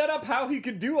they set up how he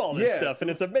could do all this stuff, and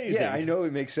it's amazing. Yeah, I know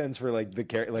it makes sense for like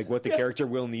what the character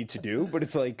will need to do, but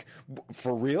it's like,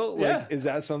 for real, like, is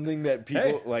that something that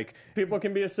people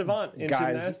can be a savant in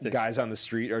gymnastics? Guys on the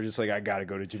street are just like, I gotta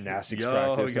go to gymnastics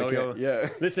practice. Yeah.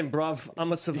 Listen, bruv,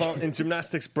 I'm a savant in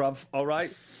gymnastics, bruv. All right.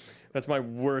 That's my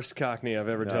worst Cockney I've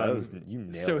ever done. You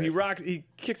nailed it. He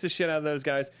kicks the shit out of those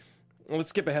guys. Let's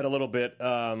skip ahead a little bit,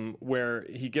 where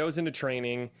he goes into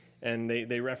training, and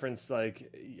they reference,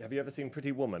 like, have you ever seen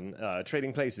Pretty Woman?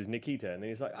 Trading Places, Nikita. And then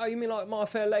he's like, oh, you mean like My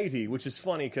Fair Lady? Which is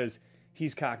funny because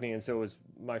he's Cockney and so is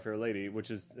My Fair Lady,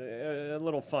 which is a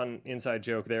little fun inside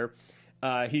joke there.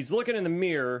 He's looking in the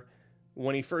mirror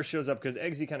when he first shows up because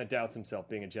Eggsy kind of doubts himself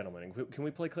being a gentleman. Can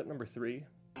we play clip number 3?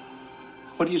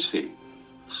 What do you see?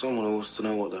 Someone who wants to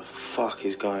know what the fuck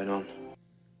is going on.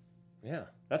 Yeah,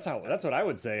 that's what I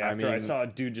would say after I saw a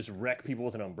dude just wreck people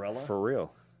with an umbrella. For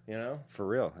real. You know? For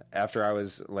real. After I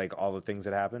was, like, all the things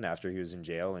that happened, after he was in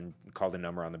jail and called a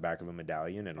number on the back of a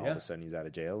medallion, and all of a sudden he's out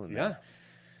of jail, and then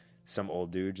some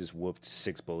old dude just whooped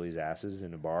 6 bullies' asses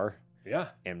in a bar. Yeah.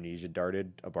 Amnesia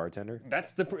darted a bartender.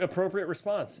 That's the appropriate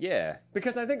response. Yeah.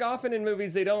 Because I think often in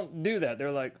movies they don't do that.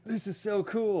 They're like, this is so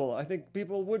cool. I think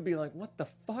people would be like, what the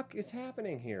fuck is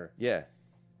happening here? Yeah.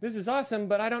 This is awesome,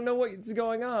 but I don't know what's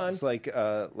going on. It's like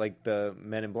the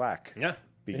Men in Black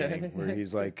beginning, where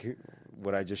he's like,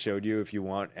 what I just showed you, if you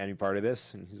want any part of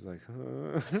this. And he's like,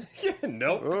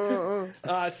 nope.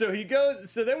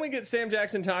 So then we get Sam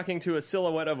Jackson talking to a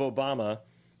silhouette of Obama.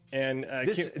 And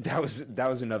that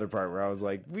was another part where I was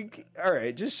like, all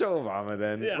right, just show Obama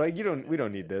then. Yeah. Like, we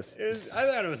don't need this. I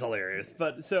thought it was hilarious.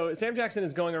 But so Sam Jackson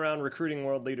is going around recruiting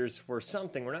world leaders for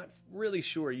something. We're not really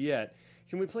sure yet.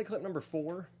 Can we play clip number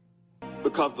 4?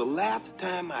 Because the last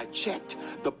time I checked,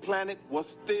 the planet was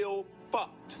still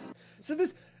fucked. So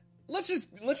let's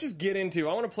just get into.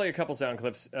 I want to play a couple sound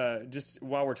clips just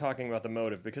while we're talking about the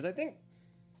motive, because I think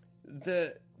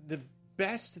the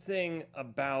best thing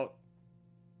about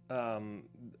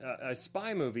a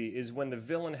spy movie is when the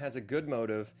villain has a good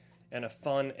motive and a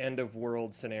fun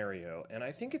end-of-world scenario. And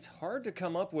I think it's hard to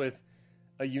come up with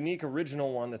a unique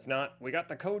original one that's not, we got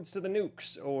the codes to the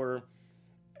nukes, or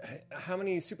how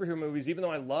many superhero movies, even though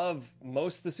I love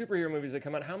most of the superhero movies that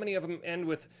come out, how many of them end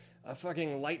with a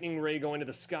fucking lightning ray going to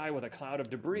the sky with a cloud of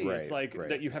debris? Right, it's like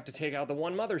that you have to take out the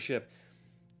one mothership.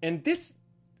 And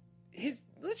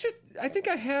I think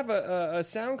I have a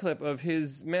sound clip of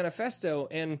his manifesto,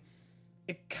 and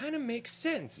it kind of makes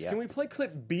sense. Yeah. Can we play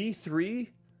clip B3?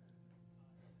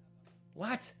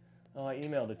 What? Oh, I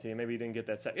emailed it to you. Maybe you didn't get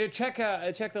that.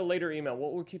 Check the later email.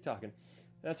 We'll keep talking.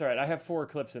 That's all right. I have 4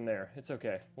 clips in there. It's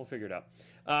okay. We'll figure it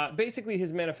out. Basically,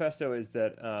 his manifesto is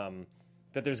that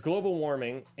that there's global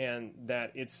warming, and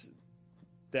that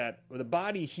the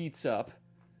body heats up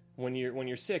when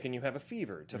you're sick and you have a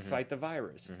fever to fight the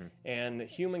virus. Mm-hmm. And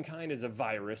humankind is a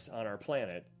virus on our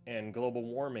planet, and global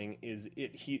warming is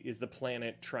the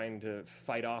planet trying to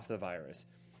fight off the virus.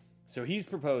 So he's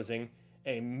proposing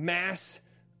a mass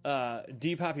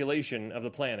depopulation of the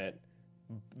planet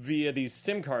via these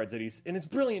SIM cards and it's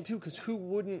brilliant too, because who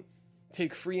wouldn't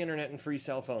take free internet and free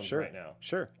cell phones right now?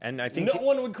 Sure. And I think no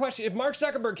one would question if Mark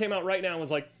Zuckerberg came out right now and was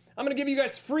like, I'm going to give you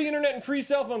guys free internet and free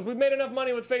cell phones. We've made enough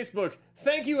money with Facebook.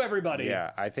 Thank you, everybody.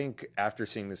 Yeah, I think after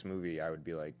seeing this movie, I would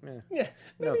be like, no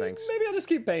thanks. Maybe I'll just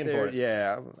keep paying for it.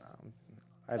 Yeah,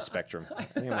 I have Spectrum. I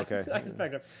think I'm okay. I have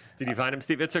Spectrum. Did you find him,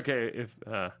 Steve? It's okay if...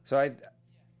 So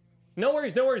No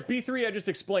worries, no worries. B3 I just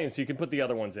explained, so you can put the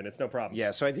other ones in. It's no problem.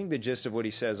 Yeah, so I think the gist of what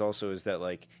he says also is that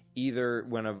like either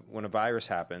when a virus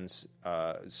happens,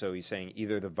 so he's saying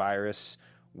either the virus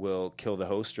will kill the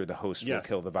host or the host will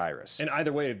kill the virus. And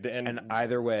either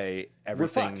way,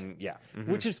 everything, yeah,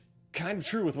 which is kind of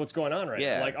true with what's going on right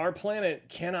now. Like our planet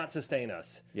cannot sustain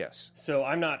us. Yes. So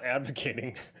I'm not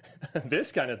advocating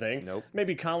this kind of thing. Nope.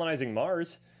 Maybe colonizing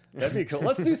Mars. That'd be cool.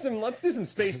 Let's do some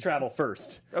space travel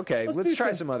first. Okay, let's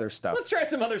try some other stuff. Let's try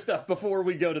some other stuff before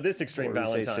we go to this extreme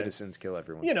Valentine. Say citizens kill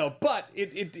everyone. You know, but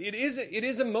it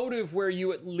is a motive where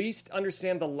you at least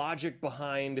understand the logic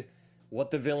behind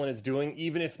what the villain is doing,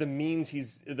 even if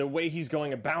the way he's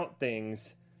going about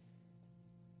things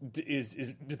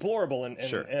is deplorable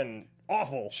and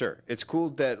awful. Sure, it's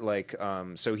cool that like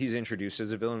so he's introduced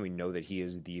as a villain. We know that he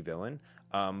is the villain.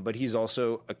 But he's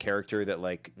also a character that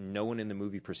like no one in the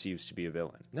movie perceives to be a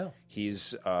villain. No, he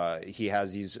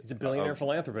has these. He's a billionaire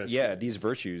philanthropist. Yeah, these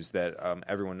virtues that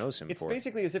everyone knows him for. It's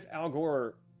basically as if Al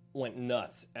Gore went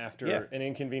nuts after an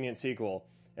Inconvenient sequel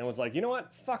and was like, you know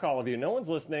what? Fuck all of you. No one's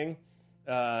listening.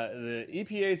 The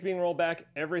EPA is being rolled back.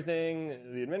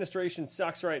 Everything. The administration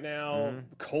sucks right now.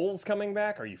 Coal's coming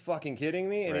back. Are you fucking kidding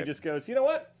me? And he just goes, you know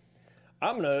what?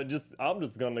 I'm just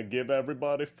gonna give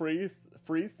everybody free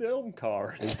film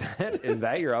cards. Is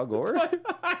that your Al Gore?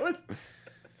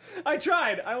 I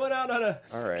tried. I went out on a.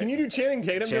 All right. Can you do Channing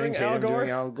Tatum doing Al Gore? Doing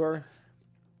Al Gore?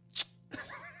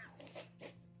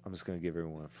 I'm just gonna give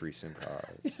everyone a free SIM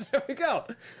card. There we go.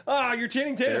 Ah, your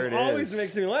Channing Tatum always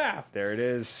makes me laugh. There it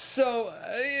is. So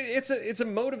it's a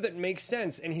motive that makes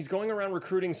sense, and he's going around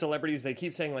recruiting celebrities. They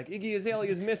keep saying like Iggy Azalea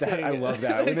is missing. I love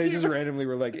that when they just randomly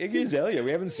were like Iggy Azalea.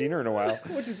 We haven't seen her in a while,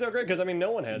 which is so great because I mean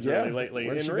no one has really lately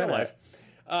in real life.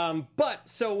 But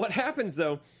so what happens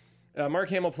though? Mark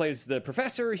Hamill plays the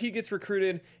professor. He gets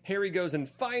recruited. Harry goes and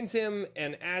finds him,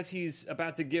 and as he's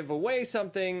about to give away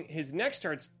something, his neck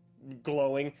starts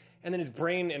glowing, and then his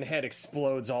brain and head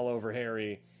explodes all over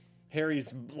Harry.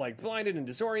 Harry's like blinded and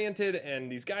disoriented,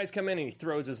 and these guys come in and he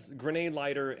throws his grenade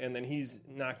lighter, and then he's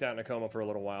knocked out in a coma for a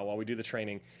little while we do the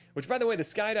training. Which, by the way, the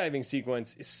skydiving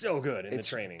sequence is so good in the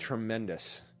training.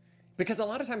 Tremendous. Because a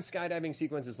lot of times skydiving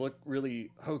sequences look really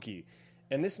hokey,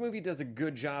 and this movie does a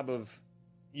good job of.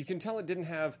 You can tell it didn't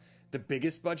have the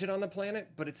biggest budget on the planet,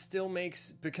 but it still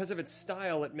makes, because of its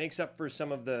style, it makes up for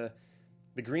some of the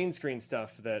green screen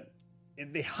stuff that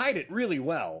they hide it really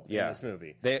well in this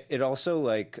movie. It also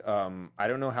like I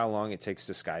don't know how long it takes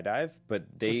to skydive, but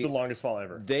it's the longest fall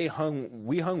ever.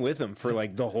 We hung with them for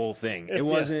like the whole thing.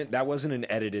 That wasn't an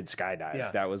edited skydive.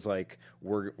 Yeah. That was like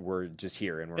we're just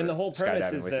here and we're and the whole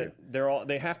premise is that you.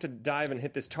 they have to dive and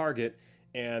hit this target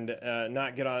and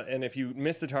not get on. And if you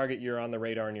miss the target, you're on the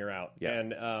radar and you're out. Yeah.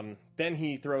 And then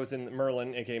he throws in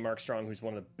Merlin, aka Mark Strong, who's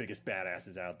one of the biggest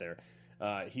badasses out there.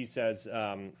 He says,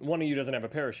 one of you doesn't have a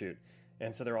parachute.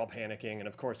 And so they're all panicking. And,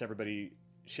 of course, everybody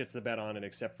shits the bed on it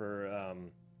except for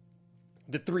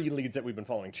the three leads that we've been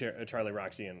following, Charlie,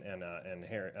 Roxy, and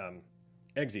Harry,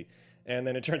 Eggsy. And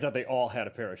then it turns out they all had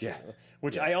a parachute.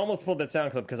 Which I almost pulled that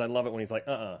sound clip because I love it when he's like,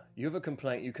 you have a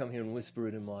complaint, you come here and whisper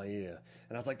it in my ear.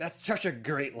 And I was like, that's such a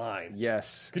great line.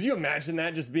 Yes. Could you imagine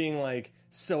that just being, like,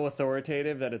 so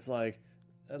authoritative that it's like,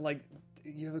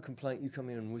 you have a complaint, you come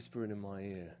in and whisper it in my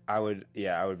ear. I would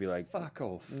be like, fuck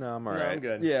off. No, I'm all right. I'm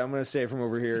good. Yeah, I'm going to say it from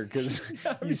over here because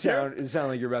it sound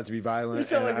like you're about to be violent. You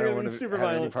sound like I don't you're want to super have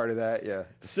violent. any part of that. Yeah.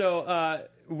 So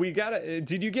we got to.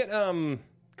 Did you get the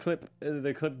clip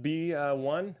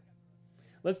B1?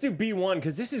 Let's do B1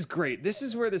 because this is great. This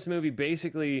is where this movie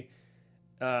basically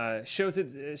shows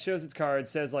its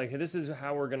cards. Says like, hey, this is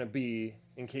how we're going to be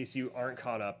in case you aren't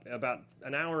caught up. About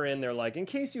an hour in, they're like, in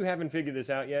case you haven't figured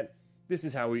this out yet. This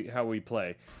is how we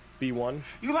play. B1.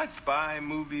 You like spy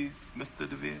movies, Mr.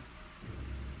 DeVere?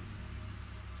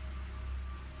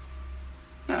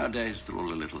 Nowadays, they're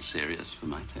all a little serious for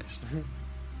my taste.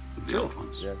 The old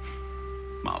ones. Yeah.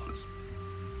 Marvelous.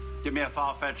 Give me a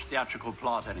far-fetched theatrical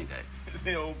plot any day.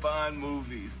 The old Bond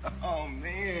movies. Oh,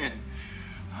 man.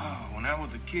 Oh, when I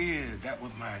was a kid, that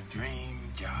was my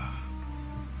dream job.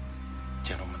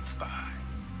 Gentleman spy.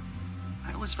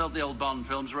 I always felt the old Bond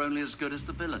films were only as good as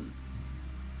the villain.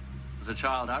 As a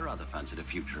child, I rather fancied a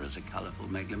future as a colorful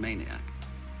megalomaniac.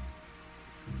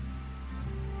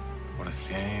 What a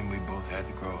shame we both had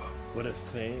to grow up. What a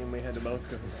shame we had to both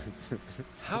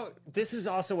go. This is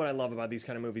also what I love about these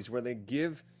kind of movies, where they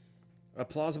give a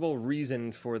plausible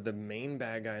reason for the main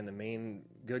bad guy and the main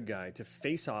good guy to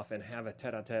face off and have a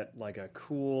tete-a-tete, like a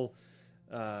cool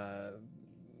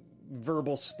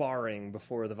verbal sparring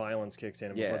before the violence kicks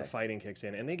in and before the fighting kicks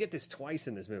in. And they get this twice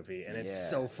in this movie, and it's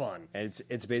so fun. And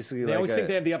it's basically they always think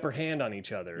they have the upper hand on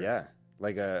each other. Yeah.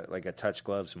 like a touch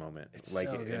gloves moment, It's like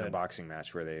so in a good. boxing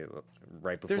match where they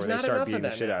right before There's they not start enough beating of the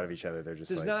that shit now. out of each other. They're just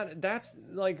There's like, not. That's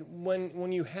like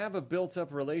when you have a built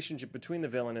up relationship between the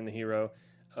villain and the hero,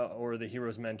 or the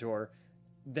hero's mentor.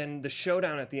 Then the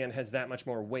showdown at the end has that much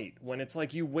more weight. When it's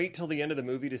like you wait till the end of the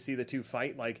movie to see the two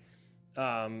fight, like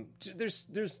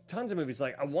there's tons of movies.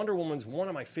 Like Wonder Woman's one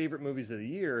of my favorite movies of the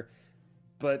year,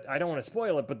 but I don't want to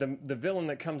spoil it. But the villain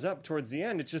that comes up towards the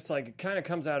end, it's just like it kind of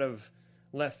comes out of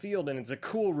left field, and it's a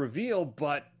cool reveal,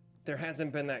 but there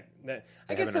hasn't been that.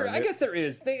 I guess there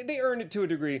is. They earned it to a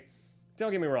degree.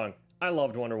 Don't get me wrong. I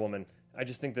loved Wonder Woman. I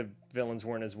just think the villains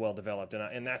weren't as well developed,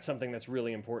 and that's something that's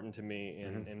really important to me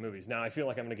in movies. Now I feel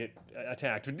like I'm going to get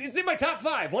attacked. It's in my top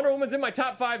 5. Wonder Woman's in my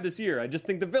top 5 this year. I just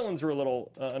think the villains were a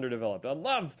little underdeveloped. I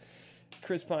love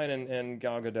Chris Pine and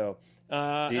Gal Gadot.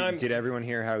 Did everyone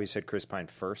hear how he said Chris Pine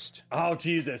first? Oh,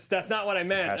 Jesus. That's not what I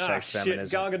meant. Hashtag Shit.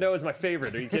 feminism. Gal Gadot is my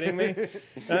favorite. Are you kidding me?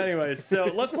 Anyways, so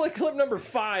let's play clip number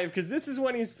 5, because this is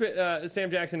when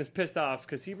Sam Jackson is pissed off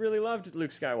because he really loved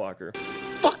Luke Skywalker.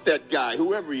 Fuck that guy,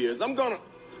 whoever he is. I'm gonna...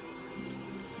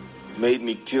 Made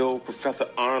me kill Professor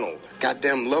Arnold.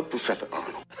 Goddamn love Professor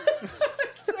Arnold.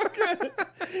 So good.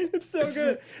 It's so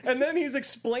good. And then he's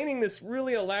explaining this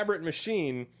really elaborate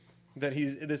machine that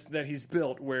he's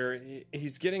built, where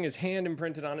he's getting his hand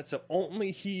imprinted on it, so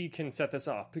only he can set this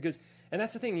off. And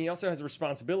that's the thing, he also has a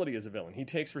responsibility as a villain. He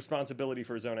takes responsibility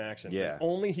for his own actions. Yeah. And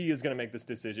only he is going to make this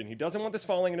decision. He doesn't want this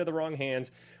falling into the wrong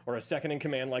hands or a second in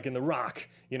command like in The Rock.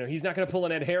 You know, he's not going to pull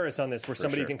an Ed Harris on this where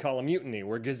somebody can call a mutiny,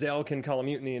 where Gazelle can call a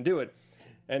mutiny and do it.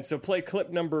 And so play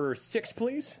clip number 6,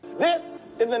 please. This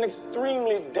is an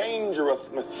extremely dangerous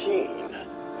machine.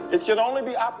 It should only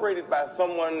be operated by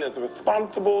someone as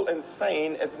responsible and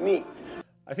sane as me.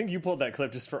 I think you pulled that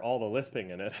clip just for all the lisping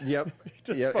in it. Yep.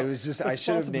 It was just, I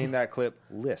should have named that clip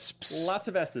Lisps. Lots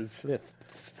of S's.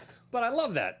 But I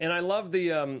love that. And I love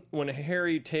the when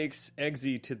Harry takes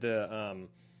Eggsy to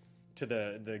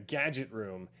the gadget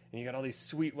room, and you got all these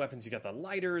sweet weapons. You got the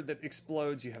lighter that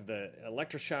explodes. You have the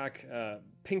electroshock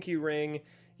pinky ring.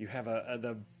 You have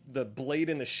the blade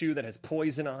in the shoe that has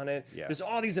poison on it. Yeah. There's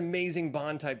all these amazing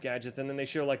Bond-type gadgets, and then they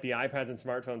show like the iPads and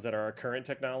smartphones that are our current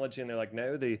technology, and they're like,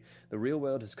 no, the real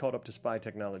world has caught up to spy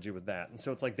technology with that. And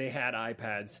so it's like they had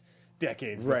iPads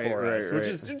decades before us, which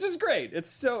is just great. It's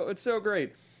so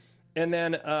great. And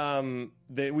then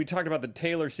we talked about the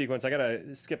Taylor sequence. I got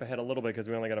to skip ahead a little bit because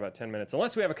we only got about 10 minutes.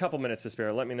 Unless we have a couple minutes to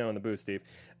spare, let me know in the booth, Steve.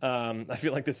 I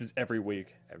feel like this is every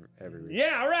week. Every week.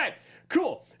 Yeah, all right.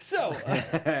 Cool. So,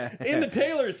 in the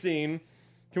Taylor scene,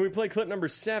 can we play clip number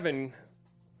 7?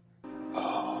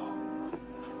 I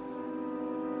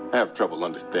have trouble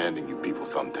understanding you people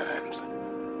sometimes.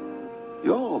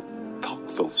 You all talk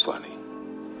so funny.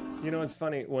 You know, it's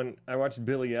funny, when I watched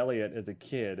Billy Elliot as a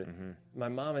kid, my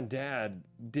mom and dad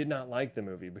did not like the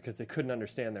movie because they couldn't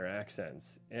understand their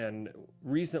accents. And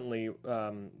recently,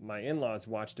 my in-laws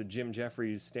watched a Jim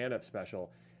Jeffries stand-up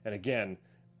special, and again,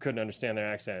 couldn't understand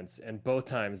their accents. And both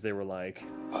times they were like...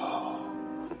 I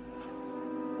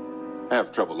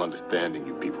have trouble understanding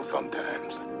you people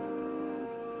sometimes.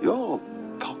 You all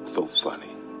talk so funny.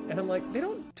 And I'm like, they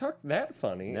don't talk that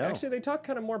funny. No. Actually, they talk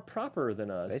kind of more proper than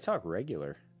us. They talk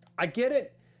regular. I get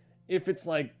it if it's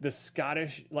like the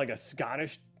Scottish, like a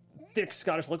Scottish, thick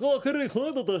Scottish, like, oh,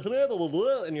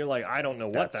 and you're like, I don't know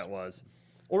what that was.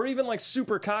 Or even like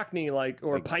super Cockney, like,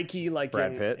 or pikey, like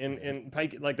Brad Pitt. in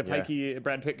Pike, like the pikey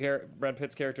Brad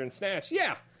Pitt's character in Snatch.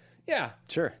 Yeah.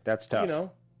 Sure, that's tough. You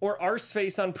know, or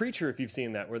Arseface on Preacher, if you've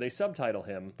seen that, where they subtitle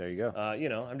him. There you go. You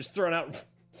know, I'm just throwing out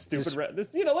stupid.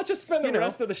 Let's just spend the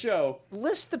rest of the show.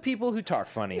 List the people who talk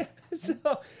funny.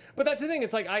 But that's the thing.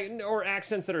 It's like or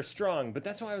accents that are strong. But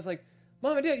that's why I was like,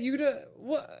 Mom and Dad,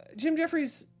 what? Jim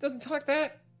Jeffries doesn't talk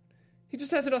that. He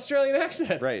just has an Australian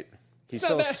accent. Right. He's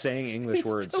still saying English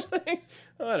words.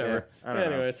 Whatever. Yeah, I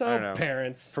don't know. It's all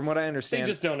parents. From what I understand, they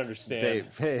just don't understand.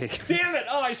 Hey. Damn it!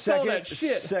 Oh, I stole that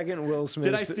shit. Second Will Smith.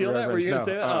 Did I steal that? Were you going to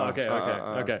say that?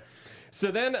 No. Okay.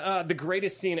 So then the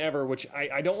greatest scene ever, which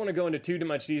I don't want to go into too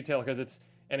much detail because it's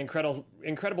an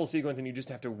incredible sequence and you just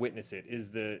have to witness it, is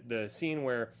the scene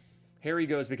where Harry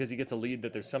goes because he gets a lead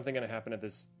that there's something going to happen at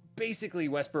this basically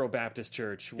Westboro Baptist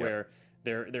Church where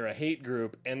they're a hate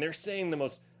group and they're saying the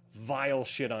most vile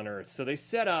shit on earth. So they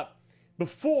set up,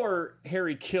 before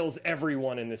Harry kills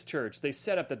everyone in this church, they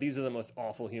set up that these are the most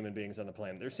awful human beings on the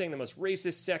planet. They're saying the most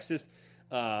racist, sexist,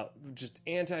 just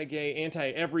anti-gay,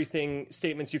 anti-everything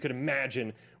statements you could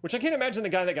imagine, which I can't imagine the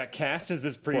guy that got cast as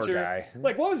this preacher. Poor guy.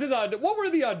 Like, what were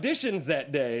the auditions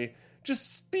that day?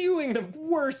 Just spewing the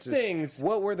worst things.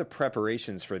 What were the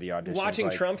preparations for the auditions?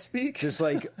 Watching Trump speak? Just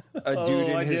like a dude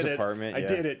in his apartment. I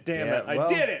did it. Damn it. I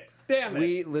did it. Damn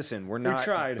it. We're not.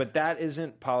 tried. But that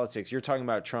isn't politics. You're talking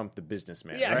about Trump, the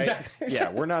businessman, Yeah, right? exactly.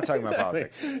 Yeah, we're not talking about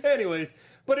politics. Anyways,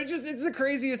 but it's the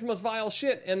craziest, most vile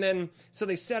shit. And then, so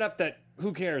they set up that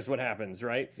who cares what happens,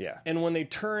 right? Yeah. And when they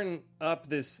turn up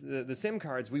the SIM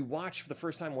cards, we watch for the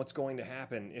first time what's going to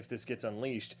happen if this gets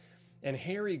unleashed. And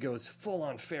Harry goes full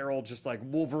on feral, just like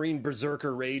Wolverine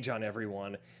berserker rage on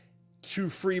everyone, to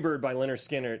Freebird by Lynyrd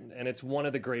Skynyrd, and it's one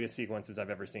of the greatest sequences I've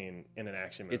ever seen in an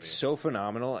action movie. It's so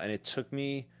phenomenal, and it took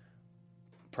me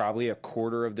probably a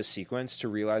quarter of the sequence to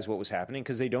realize what was happening,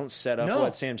 because they don't set up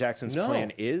what Sam Jackson's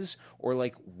plan is, or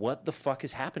like what the fuck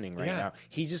is happening right now.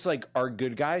 He just like, our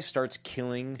good guy starts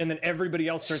killing, and then everybody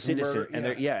else starts citizen,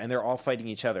 and they're all fighting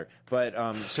each other. But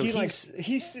so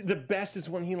he's the best is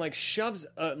when he like shoves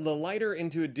the lighter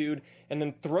into a dude and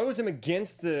then throws him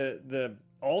against the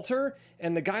altar,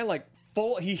 and the guy like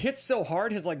he hits so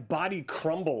hard his like body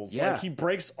crumbles. Yeah. Like he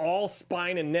breaks all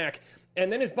spine and neck, and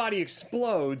then his body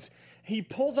explodes. He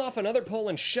pulls off another pole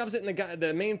and shoves it in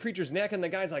the main preacher's neck, and the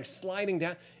guy's like sliding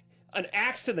down. An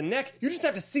axe to the neck. You just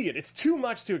have to see it. It's too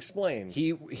much to explain.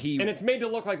 And it's made to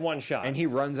look like one shot. And he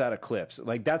runs out of clips.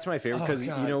 Like, that's my favorite, because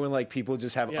you know when like people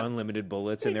just have unlimited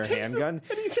bullets in their handgun,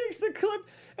 and he takes the clip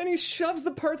and he shoves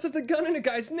the parts of the gun in a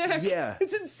guy's neck. Yeah,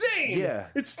 it's insane. Yeah,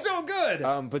 it's so good.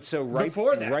 But so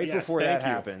before that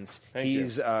happens,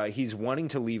 he's wanting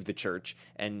to leave the church,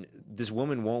 and this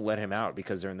woman won't let him out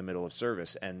because they're in the middle of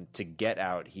service. And to get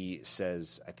out, he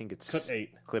says, I think it's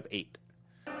clip 8.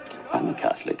 I'm a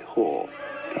Catholic whore,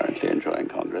 currently enjoying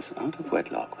Congress out of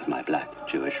wedlock with my black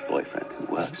Jewish boyfriend who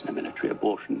works in a military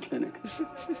abortion clinic.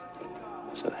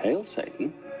 So hail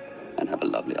Satan, and have a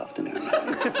lovely afternoon.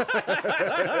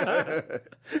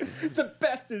 The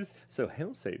best is, so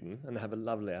hail Satan, and have a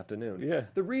lovely afternoon. Yeah.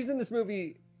 The reason this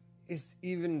movie is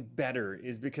even better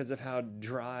is because of how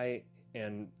dry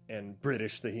and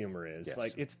British the humor is. Yes.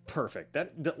 Like, it's perfect.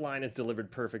 That line is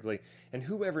delivered perfectly. And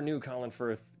whoever knew Colin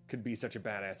Firth could be such a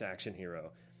badass action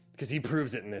hero, because he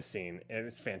proves it in this scene, and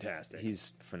it's fantastic.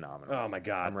 He's phenomenal. Oh my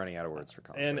god, I'm running out of words for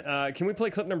Colin Firth. And can we play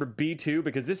clip number B2,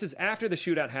 because this is after the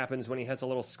shootout happens, when he has a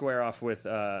little square off with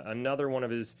another one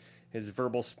of his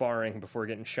verbal sparring before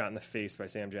getting shot in the face by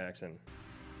Sam Jackson.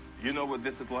 You know what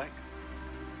this is like?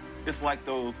 It's like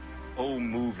those old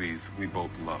movies we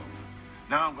both love.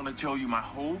 Now I'm going to tell you my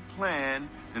whole plan,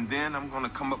 and then I'm going to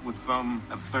come up with some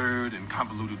absurd and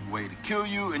convoluted way to kill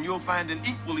you, and you'll find an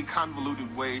equally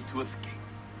convoluted way to escape.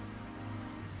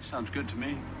 Sounds good to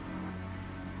me.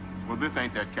 Well, this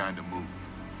ain't that kind of movie.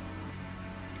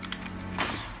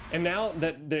 And now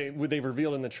that they've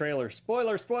revealed in the trailer,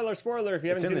 spoiler, if you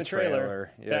haven't seen the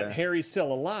trailer, that Harry's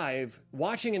still alive,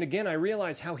 watching it again, I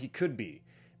realize how he could be.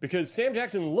 Because Sam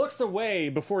Jackson looks away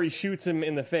before he shoots him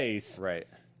in the face. Right.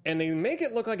 And they make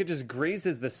it look like it just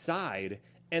grazes the side,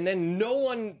 and then no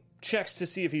one checks to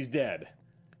see if he's dead.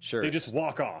 Sure. They just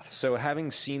walk off. So having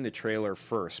seen the trailer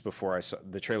first, before I saw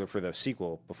the trailer for the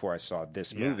sequel, before I saw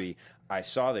this movie, I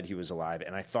saw that he was alive,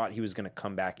 and I thought he was going to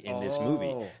come back in this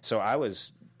movie. So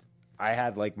I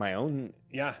had like my own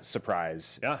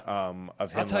surprise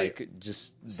of him. Like,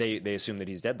 just they assume that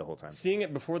he's dead the whole time. Seeing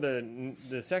it before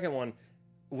the second one,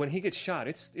 when he gets shot,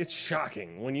 it's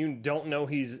shocking when you don't know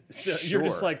he's. You're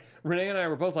just like, Renee and I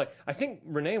were both like, I think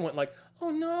Renee went like,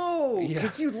 oh no,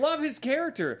 because you love his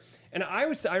character, and I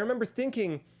remember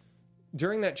thinking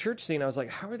during that church scene, I was like,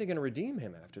 how are they going to redeem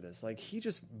him after this? Like, he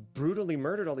just brutally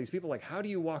murdered all these people. Like, how do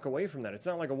you walk away from that? It's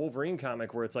not like a Wolverine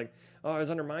comic where it's like, oh, I was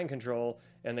under mind control,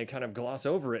 and they kind of gloss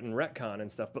over it and retcon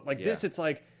and stuff. But like this, it's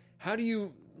like, how do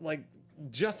you like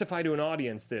justify to an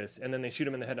audience this, and then they shoot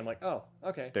him in the head, and I'm like, oh,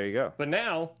 okay. There you go. But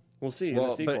now, we'll see in the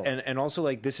sequel. But and also,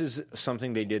 like, this is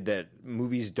something they did that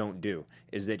movies don't do,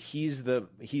 is that he's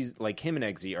like, him and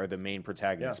Eggsy are the main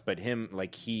protagonists, but him,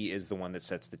 like, he is the one that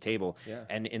sets the table. Yeah.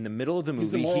 And in the middle of the movie,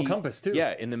 he's the moral compass, too.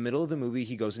 Yeah, in the middle of the movie,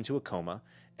 he goes into a coma,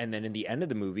 and then in the end of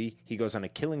the movie, he goes on a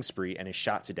killing spree and is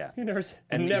shot to death. I've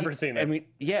never seen that. I mean,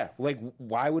 yeah, like,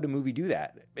 why would a movie do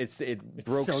that? It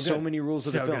broke so many rules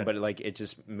of the film, but like, it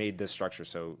just made the structure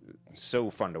so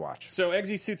fun to watch. So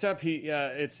Eggsy suits up.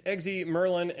 It's Eggsy,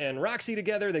 Merlin, and Roxy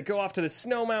together. They go off to the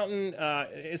snow mountain.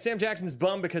 Sam Jackson's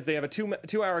bummed because they have a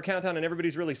 2-hour countdown, and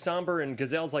everybody's really somber. And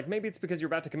Gazelle's like, maybe it's because you're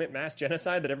about to commit mass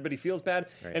genocide that everybody feels bad.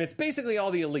 Right. And it's basically all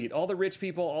the elite, all the rich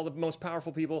people, all the most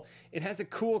powerful people. It has a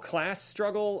cool class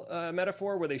struggle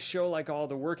metaphor where they show like all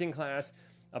the working class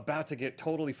about to get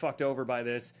totally fucked over by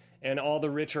this, and all the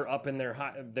rich are up in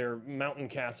their mountain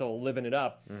castle living it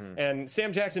up. Mm-hmm. And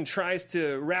Sam Jackson tries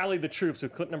to rally the troops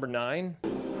with clip number 9.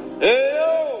 Hey,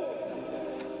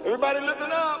 yo! Everybody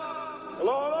listen up!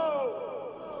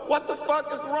 What the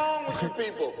fuck is wrong with you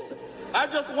people? I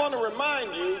just want to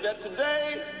remind you that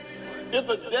today It's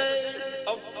a day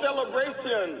of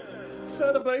celebration.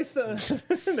 Celebration.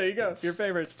 There you go. Your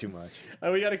favorite. It's too much.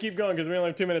 We got to keep going because we only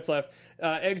have 2 minutes left.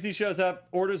 Eggsy shows up,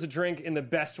 orders a drink in the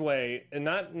best way, and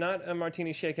not a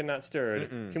martini shaken, not stirred.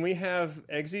 Can we have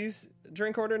Eggsy's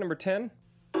drink order number 10?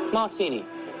 Martini.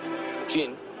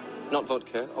 Gin. Not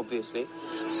vodka, obviously.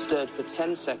 Stirred for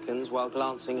 10 seconds while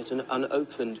glancing at an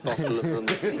unopened bottle of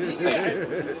vermouth.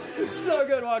 So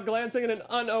good while glancing at an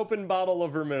unopened bottle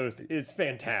of vermouth is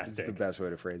fantastic. It's the best way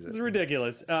to phrase it. It's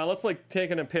ridiculous. Let's play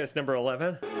Taking a Piss, number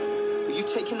 11. Are you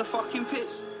taking the fucking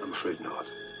piss? I'm afraid not.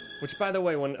 Which, by the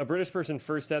way, when a British person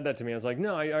first said that to me, I was like,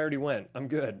 no, I already went. I'm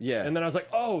good. Yeah. And then I was like,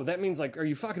 oh, that means, like, are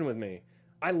you fucking with me?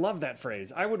 I love that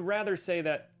phrase. I would rather say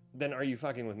that than are you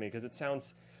fucking with me, because it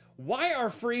sounds... Why are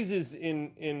phrases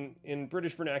in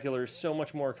British vernacular so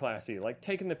much more classy? Like,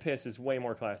 taking the piss is way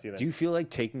more classy than... Do you feel like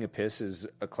taking a piss is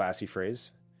a classy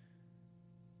phrase?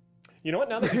 You know what?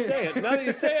 Now that you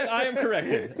say it, I am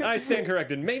corrected. I stand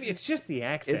corrected. Maybe it's just the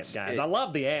accent, guys. I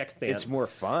love the accent. It's more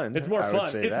fun. It's more I would fun.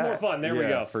 say It's that. more fun. There we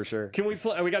go. For sure. Can we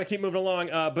play? We got to keep moving along.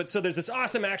 But so there's this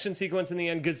awesome action sequence in the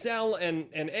end. Gazelle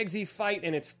and Eggsy fight,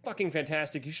 and it's fucking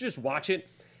fantastic. You should just watch it.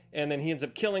 And then he ends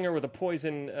up killing her with a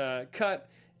poison cut.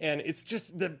 And it's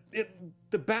just the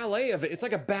ballet of it. It's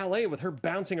like a ballet with her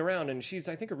bouncing around. And she's,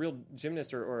 I think, a real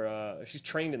gymnast or she's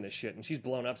trained in this shit. And she's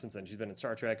blown up since then. She's been in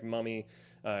Star Trek, Mummy,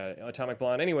 Atomic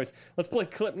Blonde. Anyways, let's play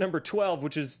clip number 12,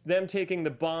 which is them taking the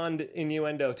Bond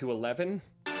innuendo to 11.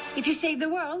 If you save the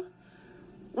world,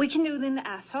 we can do it in the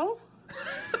asshole.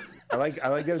 I like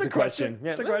that it's a question.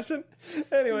 Yeah, it's a question.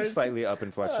 Anyways. Slightly up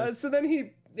inflection. So then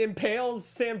he impales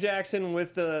Sam Jackson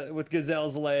with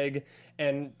Gazelle's leg,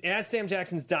 and as Sam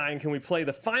Jackson's dying, can we play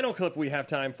the final clip we have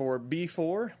time for,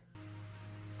 B4?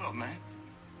 Oh, man.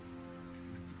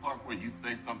 It's the part where you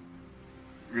say something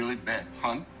really bad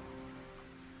pun.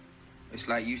 It's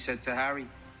like you said to Harry.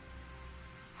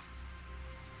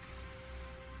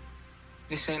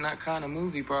 This ain't that kind of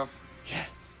movie, bruv.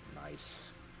 Yes. Nice.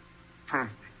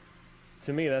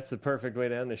 To me, that's the perfect way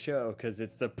to end the show, because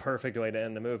it's the perfect way to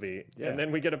end the movie. Yeah. And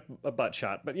then we get a butt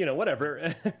shot, but,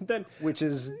 whatever. Then, which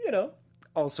is,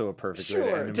 also a perfect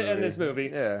way to end this movie.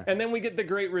 Yeah. And then we get the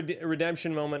great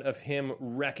redemption moment of him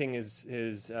wrecking his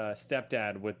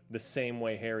stepdad with the same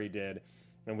way Harry did.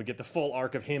 And we get the full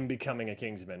arc of him becoming a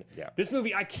Kingsman. Yeah. This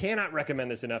movie, I cannot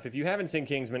recommend this enough. If you haven't seen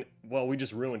Kingsman, well, we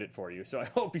just ruined it for you. So I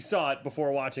hope you saw it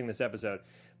before watching this episode.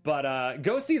 But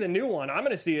go see the new one. I'm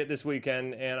going to see it this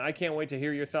weekend, and I can't wait to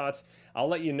hear your thoughts. I'll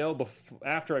let you know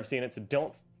after I've seen it, so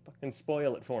don't fucking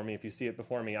spoil it for me if you see it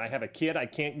before me. I have a kid. I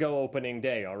can't go opening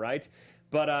day, all right?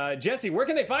 But, Jesse, where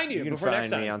can they find you, You can before next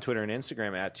find time? me on Twitter and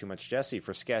Instagram at TooMuchJesse,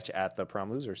 for sketch at The Prom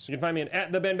Losers. You can find me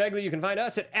at The Ben Begley. You can find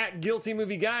us at Guilty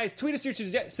Movie Guys. Tweet us your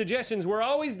suggestions. We're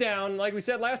always down. Like we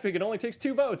said last week, it only takes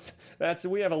 2 votes.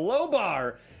 We have a low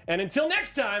bar. And until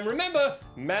next time, remember,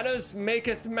 manners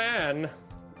maketh man.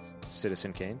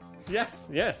 Citizen Kane. Yes.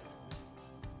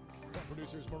 From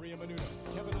producers Maria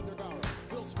Menounos, Kevin Undergaro,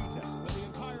 Phil Spitek, and the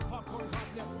entire Popcorn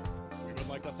Talk Network, we would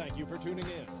like to thank you for tuning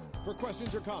in. For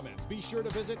questions or comments, be sure to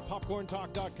visit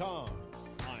popcorntalk.com.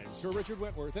 I'm Sir Richard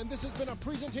Wentworth, and this has been a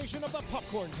presentation of the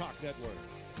Popcorn Talk Network.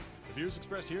 The views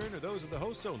expressed herein are those of the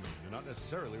hosts only and do not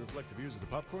necessarily reflect the views of the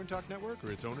Popcorn Talk Network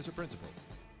or its owners or principals.